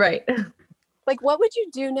 Right. Like, what would you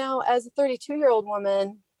do now as a 32-year-old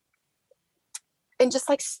woman? And just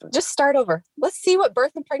start over. Let's see what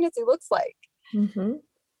birth and pregnancy looks like.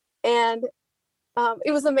 And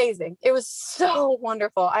it was amazing. It was so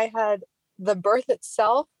wonderful. I had the birth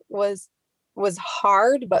itself was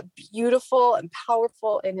hard, but beautiful and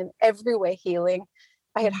powerful, and in every way healing.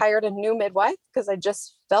 I had hired a new midwife because I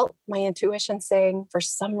just felt my intuition saying, for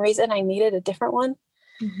some reason, I needed a different one.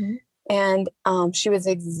 And she was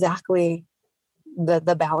exactly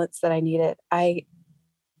the balance that I needed.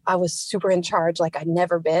 I was super in charge, like I'd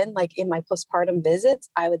never been. Like, in my postpartum visits,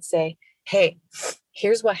 I would say, hey,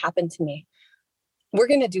 here's what happened to me. We're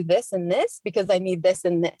going to do this and this because I need this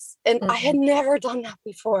and this. And I had never done that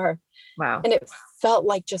before. Wow. And it felt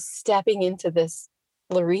like just stepping into this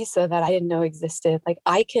Larissa that I didn't know existed. Like,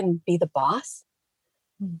 I can be the boss.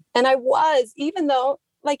 And I was, even though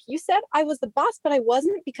like you said, I was the boss, but I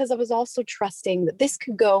wasn't, because I was also trusting that this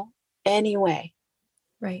could go anyway.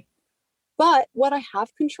 Right. But what I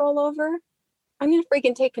have control over, I'm going to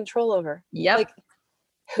freaking take control over. Yep. Like,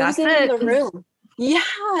 who's in the room? Yeah.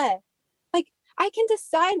 Like, I can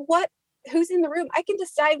decide who's in the room. I can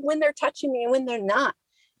decide when they're touching me and when they're not.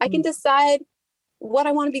 I can decide what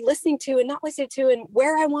I want to be listening to and not listening to, and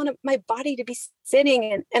where I want my body to be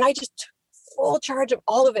sitting. And I just took full charge of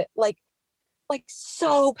all of it, like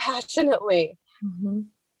so passionately. Mm-hmm.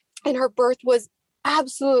 And her birth was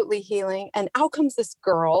absolutely healing. And out comes this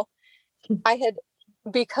girl.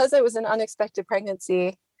 Because it was an unexpected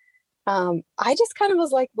pregnancy, I just kind of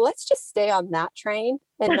was like, let's just stay on that train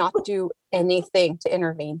and not do anything to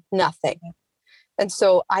intervene, nothing. And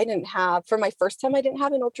so for my first time, I didn't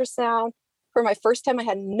have an ultrasound. For my first time, I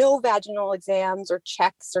had no vaginal exams or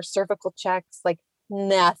checks or cervical checks, like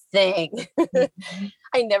nothing. Mm-hmm.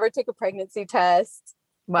 I never took a pregnancy test.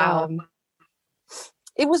 Wow.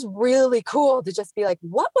 It was really cool to just be like,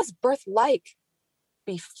 what was birth like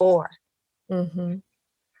before? Mm-hmm.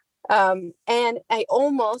 And I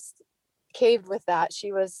almost caved with that.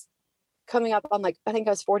 She was coming up on, like, I think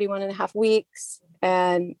I was 41 and a half weeks,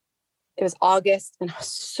 and it was August, and I was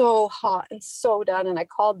so hot and so done. And I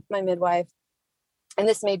called my midwife, and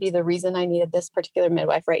this may be the reason I needed this particular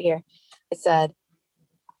midwife right here. I said,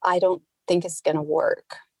 I don't think it's going to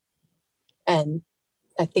work. And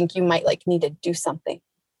I think you might need to do something,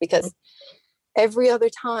 because every other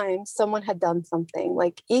time someone had done something,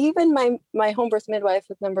 like even my home birth midwife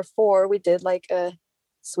with number 4, we did like a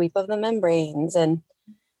sweep of the membranes, and,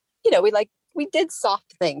 we did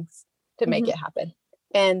soft things to make it happen.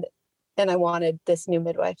 And I wanted this new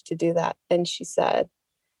midwife to do that. And she said,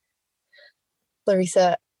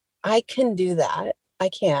 Larissa, I can do that. I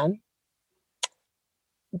can.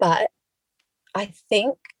 But I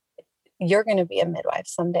think you're going to be a midwife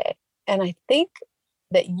someday. And I think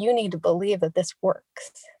that you need to believe that this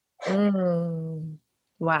works.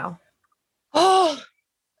 Wow. Oh,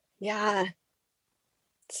 yeah.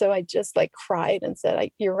 So I just cried and said,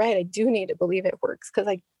 you're right. I do need to believe it works,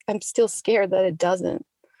 because I'm still scared that it doesn't.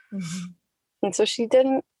 Mm-hmm. And so she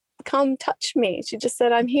didn't come touch me. She just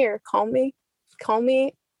said, I'm here. Call me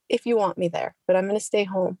if you want me there, but I'm going to stay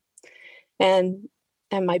home. And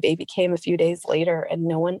my baby came a few days later, and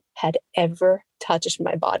no one had ever touched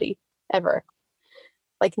my body, ever.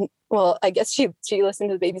 I guess she listened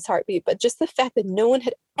to the baby's heartbeat, but just the fact that no one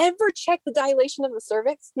had ever checked the dilation of the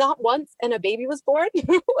cervix, not once, and a baby was born,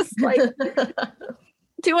 was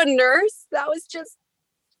to a nurse, that was just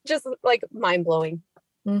mind blowing.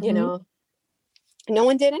 Mm-hmm. No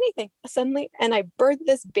one did anything suddenly. And I birthed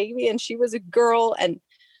this baby, and she was a girl. And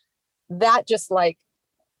that just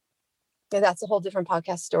that's a whole different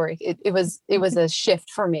podcast story. It was a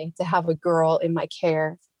shift for me to have a girl in my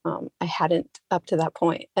care. I hadn't up to that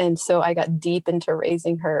point. And so I got deep into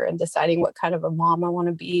raising her and deciding what kind of a mom I want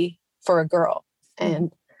to be for a girl.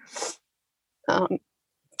 And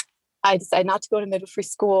I decided not to go to midwifery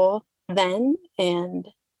school then, and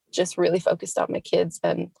just really focused on my kids,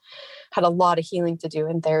 and had a lot of healing to do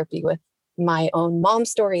in therapy with my own mom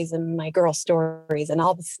stories and my girl stories and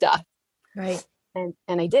all the stuff. Right. And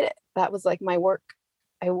I did it. That was my work.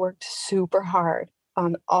 I worked super hard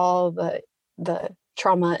on all the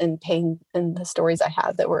trauma and pain and the stories I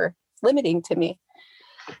had that were limiting to me.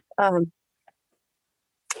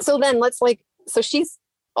 So then so she's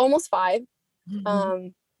almost 5. Mm-hmm.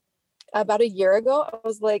 About a year ago, I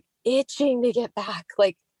was itching to get back.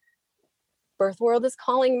 Birth World is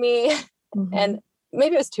calling me. Mm-hmm. And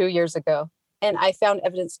maybe it was 2 years ago. And I found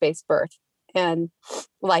Evidence-Based Birth and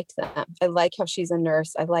liked them. I like how she's a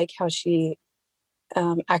nurse. I like how she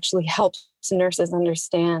actually helps nurses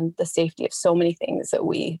understand the safety of so many things that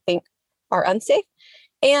we think are unsafe,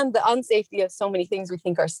 and the unsafety of so many things we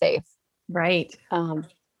think are safe. Right.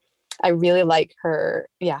 I really like her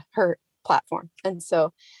platform. And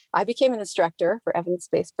so I became an instructor for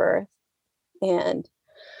Evidence-Based Birth and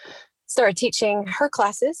started teaching her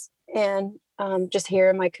classes, and just here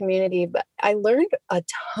in my community. But I learned a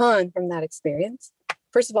ton from that experience.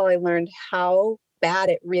 First of all, I learned how bad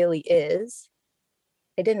it really is.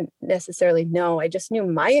 I didn't necessarily know. I just knew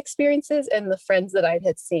my experiences and the friends that I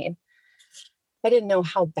had seen. I didn't know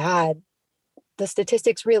how bad the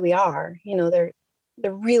statistics really are. They're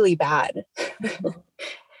really bad.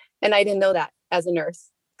 And I didn't know that as a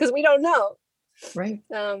nurse, because we don't know. Right.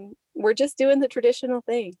 We're just doing the traditional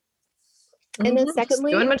thing. Mm-hmm. And then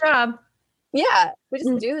secondly, just doing my job. Yeah, we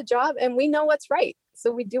just do the job, and we know what's right.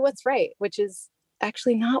 So we do what's right, which is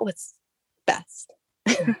actually not what's best.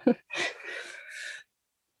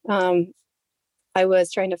 I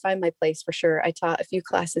was trying to find my place for sure. I taught a few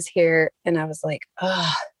classes here and I was like,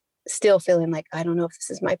 still feeling like, I don't know if this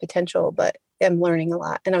is my potential, but I'm learning a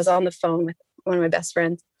lot. And I was on the phone with one of my best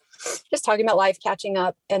friends, just talking about life, catching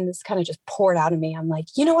up. And this kind of just poured out of me. I'm like,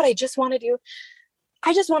 you know what I just want to do?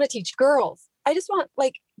 I just want to teach girls. I just want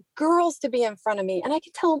like girls to be in front of me and I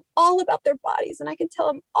can tell them all about their bodies and I can tell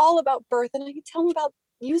them all about birth and I can tell them about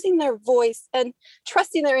using their voice and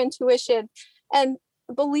trusting their intuition and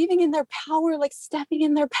believing in their power, like stepping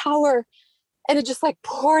in their power. And it just like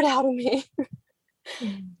poured out of me.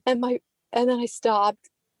 And then I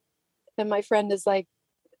stopped and my friend is like,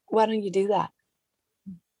 why don't you do that?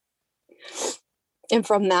 And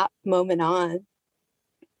from that moment on,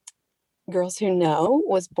 Girls Who Know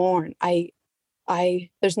was born.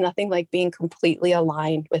 There's nothing like being completely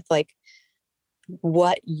aligned with like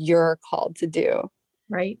what you're called to do.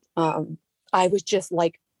 Right. I was just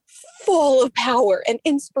like full of power and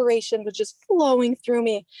inspiration was just flowing through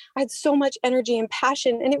me. I had so much energy and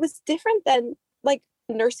passion and it was different than like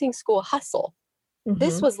nursing school hustle.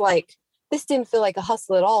 This didn't feel like a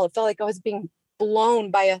hustle at all. It felt like I was being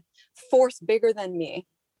blown by a force bigger than me.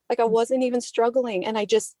 Like I wasn't even struggling. And I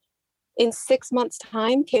just, in 6 months'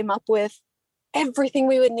 time, came up with everything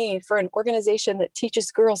we would need for an organization that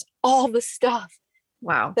teaches girls all the stuff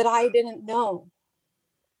that I didn't know.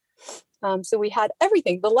 So we had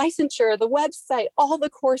everything, the licensure, the website, all the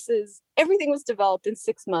courses, everything was developed in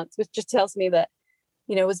 6 months, which just tells me that,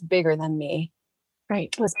 it was bigger than me.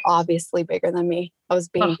 Right. It was obviously bigger than me. I was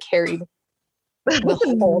being carried. That's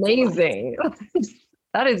amazing.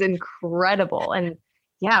 That is incredible. And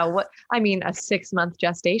yeah, a 6-month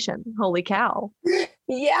gestation. Holy cow.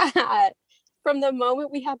 Yeah. From the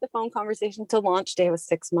moment we had the phone conversation to launch day was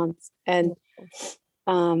 6 months. And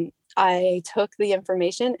I took the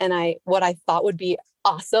information and what I thought would be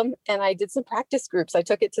awesome. And I did some practice groups. I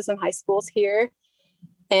took it to some high schools here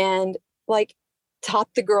and like taught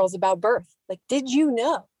the girls about birth. Like, did you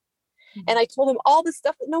know? And I told them all the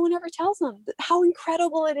stuff that no one ever tells them, how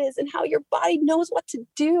incredible it is and how your body knows what to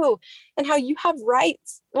do and how you have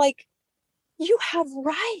rights. Like you have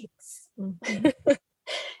rights. Mm-hmm.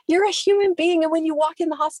 You're a human being. And when you walk in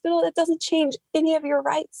the hospital, that doesn't change any of your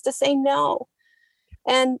rights to say no.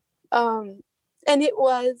 And it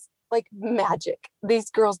was like magic.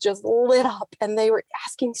 These girls just lit up and they were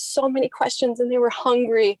asking so many questions and they were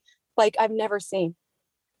hungry like I've never seen.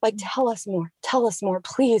 Like, tell us more,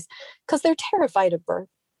 please. Because they're terrified of birth.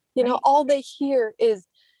 All they hear is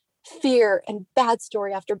fear and bad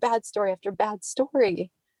story after bad story after bad story.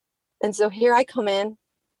 And so here I come in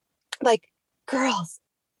like, girls,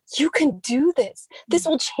 you can do this. This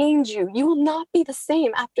will change you. You will not be the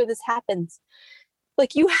same after this happens.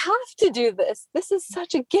 Like, you have to do this. This is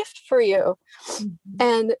such a gift for you. Mm-hmm.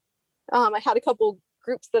 And I had a couple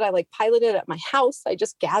groups that I like piloted at my house. I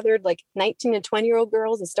just gathered like 19 and 20-year-old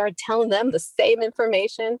girls and started telling them the same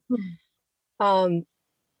information. Mm-hmm.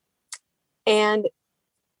 And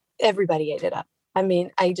everybody ate it up. I mean,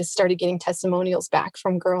 I just started getting testimonials back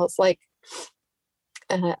from girls like,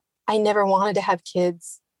 I never wanted to have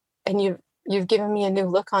kids and you've given me a new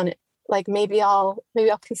look on it. Like maybe I'll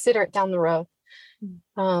consider it down the road.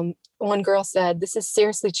 One girl said, this is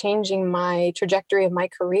seriously changing my trajectory of my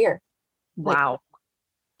career. Wow. Like,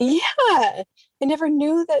 yeah. I never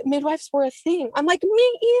knew that midwives were a thing. I'm like,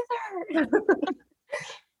 me either.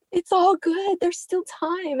 It's all good. There's still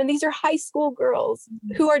time. And these are high school girls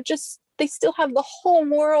who are they still have the whole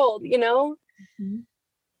world, Mm-hmm.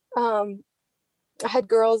 I had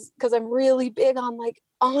girls, because I'm really big on like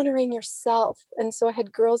honoring yourself. And so I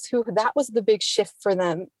had girls who that was the big shift for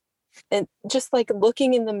them. And just like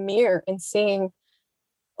looking in the mirror and seeing,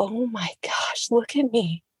 oh my gosh, look at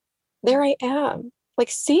me. There I am. Like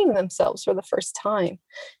seeing themselves for the first time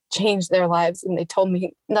changed their lives. And they told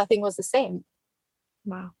me nothing was the same.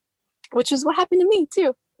 Wow. Which is what happened to me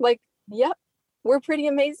too. Like, yep, we're pretty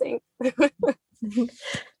amazing.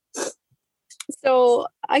 So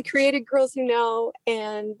I created Girls Who Know,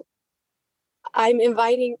 and I'm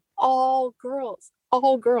inviting all girls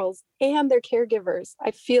and their caregivers.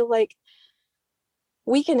 I feel like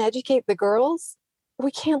we can educate the girls.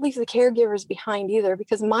 We can't leave the caregivers behind either,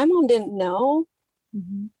 because my mom didn't know.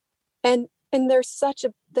 Mm-hmm. And they're such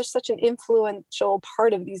an influential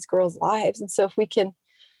part of these girls' lives. And so if we can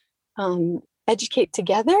educate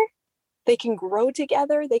together, they can grow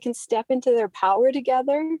together, they can step into their power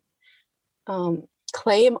together,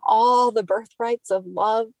 claim all the birthrights of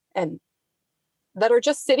love and that are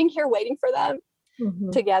just sitting here waiting for them. Mm-hmm.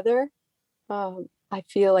 Together. I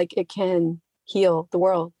feel like it can heal the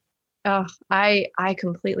world. Oh, I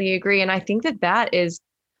completely agree. And I think that is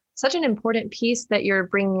such an important piece that you're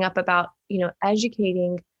bringing up about,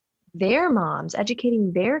 educating their moms,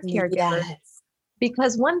 educating their caregivers. Yes.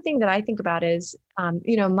 Because one thing that I think about is,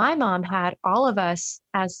 my mom had all of us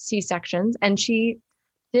as C-sections, and she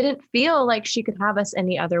didn't feel like she could have us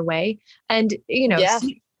any other way. And, Yeah.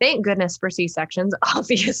 thank goodness for C-sections,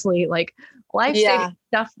 obviously, like life-saving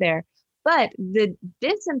stuff there. But the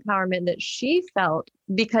disempowerment that she felt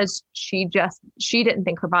because she didn't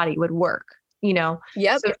think her body would work,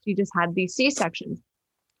 Yep. So she just had these C-sections.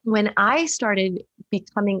 When I started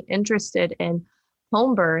becoming interested in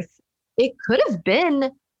home birth, it could have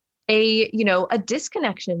been a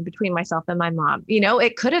disconnection between myself and my mom.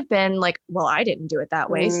 It could have been like, well, I didn't do it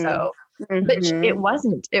that way. So, but it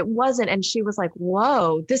wasn't. And she was like,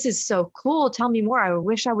 whoa, this is so cool. Tell me more. I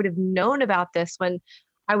wish I would have known about this when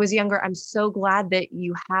I was younger. I'm so glad that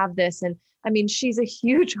you have this. And I mean, she's a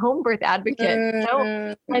huge home birth advocate,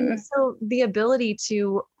 and so the ability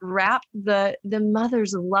to wrap the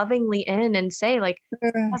mothers lovingly in and say, like,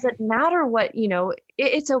 doesn't matter what,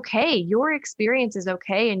 it's okay. Your experience is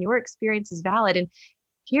okay. And your experience is valid. And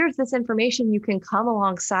here's this information. You can come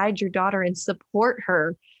alongside your daughter and support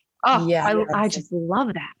her. Oh, yeah. I just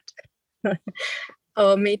love that.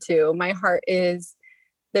 Oh, me too. My heart is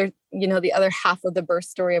there. The other half of the birth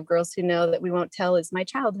story of Girls Who Know that we won't tell is my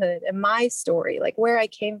childhood and my story, like where I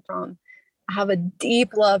came from. I have a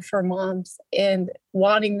deep love for moms and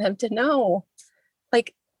wanting them to know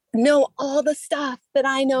all the stuff that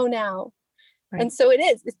I know now. Right. And so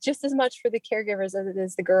it's just as much for the caregivers as it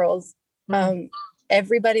is the girls.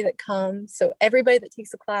 Everybody that comes, so everybody that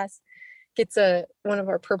takes a class gets one of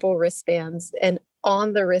our purple wristbands, and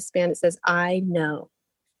on the wristband it says, I know.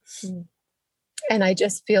 And I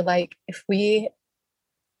just feel like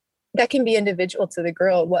that can be individual to the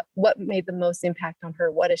girl. What made the most impact on her?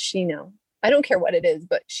 What does she know? I don't care what it is,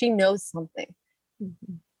 but she knows something.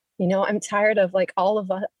 I'm tired of like all of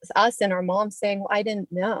us and our moms saying, well, I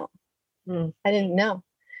didn't know. I didn't know.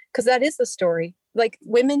 Because that is the story. Like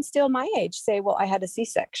women still my age say, well, I had a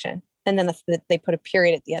C-section. And then they put a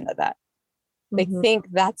period at the end of that. They think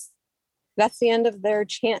that's the end of their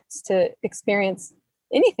chance to experience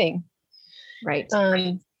anything. Right.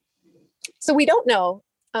 So we don't know.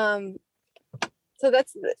 So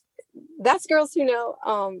that's Girls Who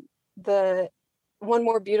Know. The one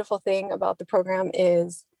more beautiful thing about the program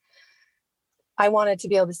is I wanted to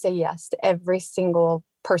be able to say yes to every single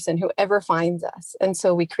person who ever finds us. And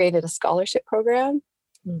so we created a scholarship program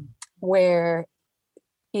where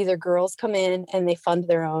either girls come in and they fund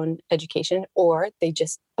their own education, or they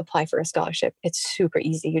just apply for a scholarship. It's super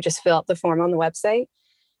easy. You just fill out the form on the website.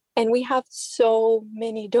 And we have so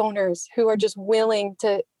many donors who are just willing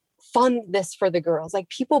to fund this for the girls. Like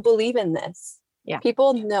people believe in this. Yeah.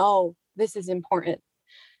 People know this is important.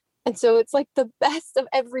 And so it's like the best of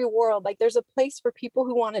every world. Like there's a place for people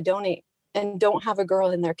who want to donate and don't have a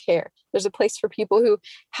girl in their care. There's a place for people who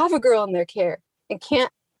have a girl in their care and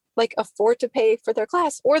can't like afford to pay for their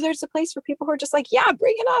class. Or there's a place for people who are just like, yeah,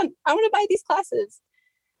 bring it on. I want to buy these classes.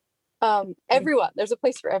 Everyone, there's a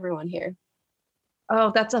place for everyone here. Oh,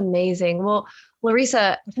 that's amazing. Well,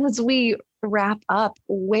 Larissa, as we wrap up,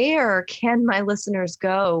 where can my listeners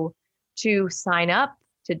go to sign up,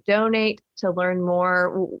 to donate, to learn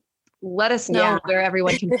more? Let us know where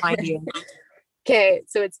everyone can find you. Okay,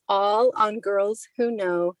 so it's all on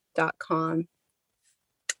girlswhoknow.com.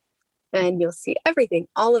 And you'll see everything,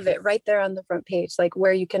 all of it right there on the front page, like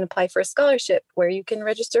where you can apply for a scholarship, where you can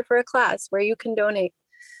register for a class, where you can donate.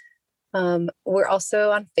 We're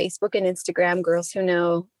also on Facebook and Instagram, Girls Who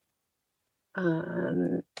Know.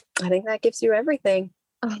 I think that gives you everything.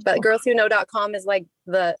 But girlswhoknow.com is like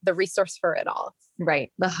the resource for it all.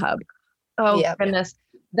 Right. The hub. Oh, goodness.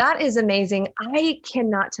 That is amazing. I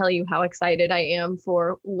cannot tell you how excited I am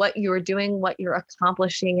for what you're doing, what you're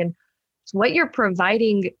accomplishing, and what you're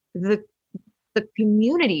providing the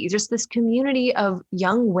community, just this community of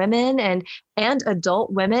young women and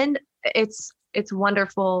adult women. It's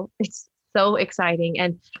wonderful. It's so exciting.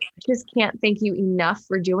 And I just can't thank you enough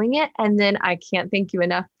for doing it. And then I can't thank you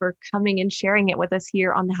enough for coming and sharing it with us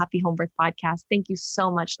here on the Happy Home Birth podcast. Thank you so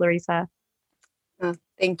much, Larissa.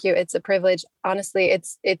 Thank you. It's a privilege. Honestly,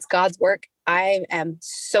 it's God's work. I am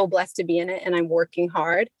so blessed to be in it, and I'm working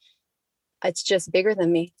hard. It's just bigger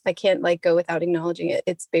than me. I can't go without acknowledging it.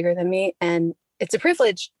 It's bigger than me, and it's a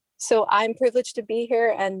privilege. So I'm privileged to be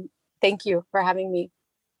here, and thank you for having me.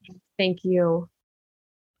 Thank you.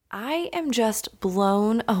 I am just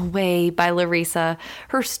blown away by Larissa,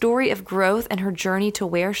 her story of growth and her journey to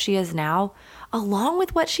where she is now, along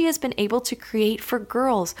with what she has been able to create for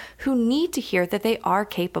girls who need to hear that they are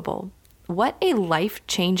capable. What a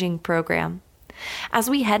life-changing program. As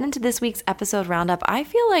we head into this week's episode roundup, I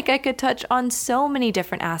feel like I could touch on so many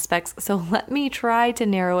different aspects, so let me try to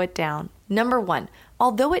narrow it down. Number 1,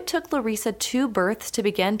 although it took Larissa 2 births to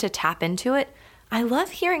begin to tap into it, I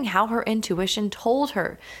love hearing how her intuition told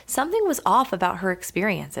her something was off about her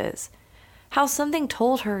experiences, how something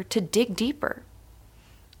told her to dig deeper.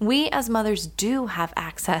 We as mothers do have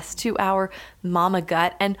access to our mama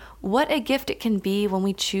gut, and what a gift it can be when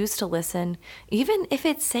we choose to listen, even if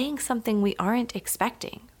it's saying something we aren't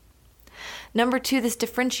expecting. Number 2, this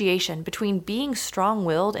differentiation between being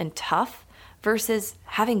strong-willed and tough versus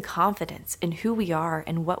having confidence in who we are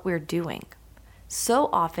and what we're doing. So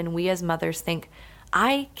often we as mothers think,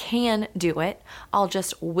 I can do it, I'll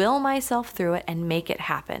just will myself through it and make it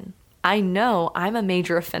happen. I know I'm a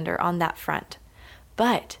major offender on that front.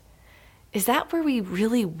 But is that where we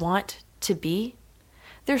really want to be?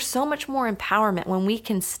 There's so much more empowerment when we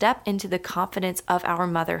can step into the confidence of our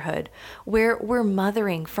motherhood, where we're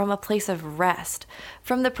mothering from a place of rest,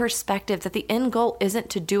 from the perspective that the end goal isn't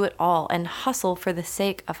to do it all and hustle for the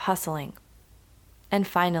sake of hustling. And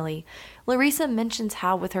finally, Larissa mentions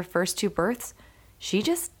how with her first 2 births, she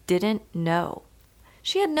just didn't know.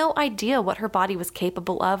 She had no idea what her body was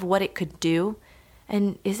capable of, what it could do.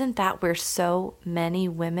 And isn't that where so many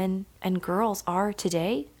women and girls are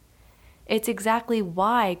today? It's exactly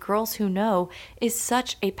why Girls Who Know is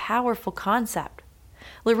such a powerful concept.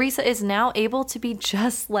 Larissa is now able to be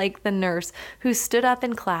just like the nurse who stood up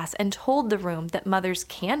in class and told the room that mothers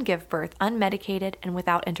can give birth unmedicated and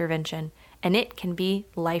without intervention, and it can be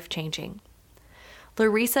life-changing.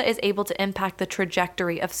 Larissa is able to impact the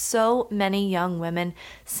trajectory of so many young women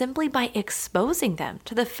simply by exposing them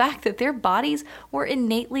to the fact that their bodies were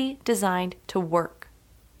innately designed to work.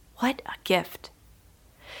 What a gift.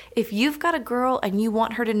 If you've got a girl and you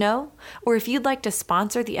want her to know, or if you'd like to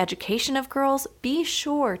sponsor the education of girls, be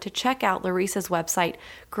sure to check out Larissa's website,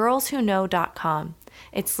 girlswhoknow.com.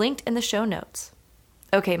 It's linked in the show notes.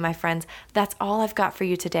 Okay, my friends, that's all I've got for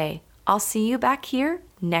you today. I'll see you back here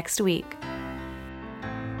next week.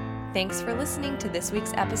 Thanks for listening to this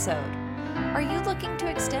week's episode. Are you looking to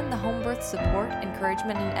extend the home birth support,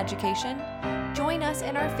 encouragement, and education? Join us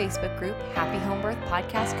in our Facebook group, Happy Home Birth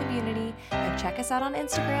Podcast Community, and check us out on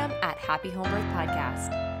Instagram at Happy Home Birth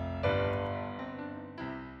Podcast.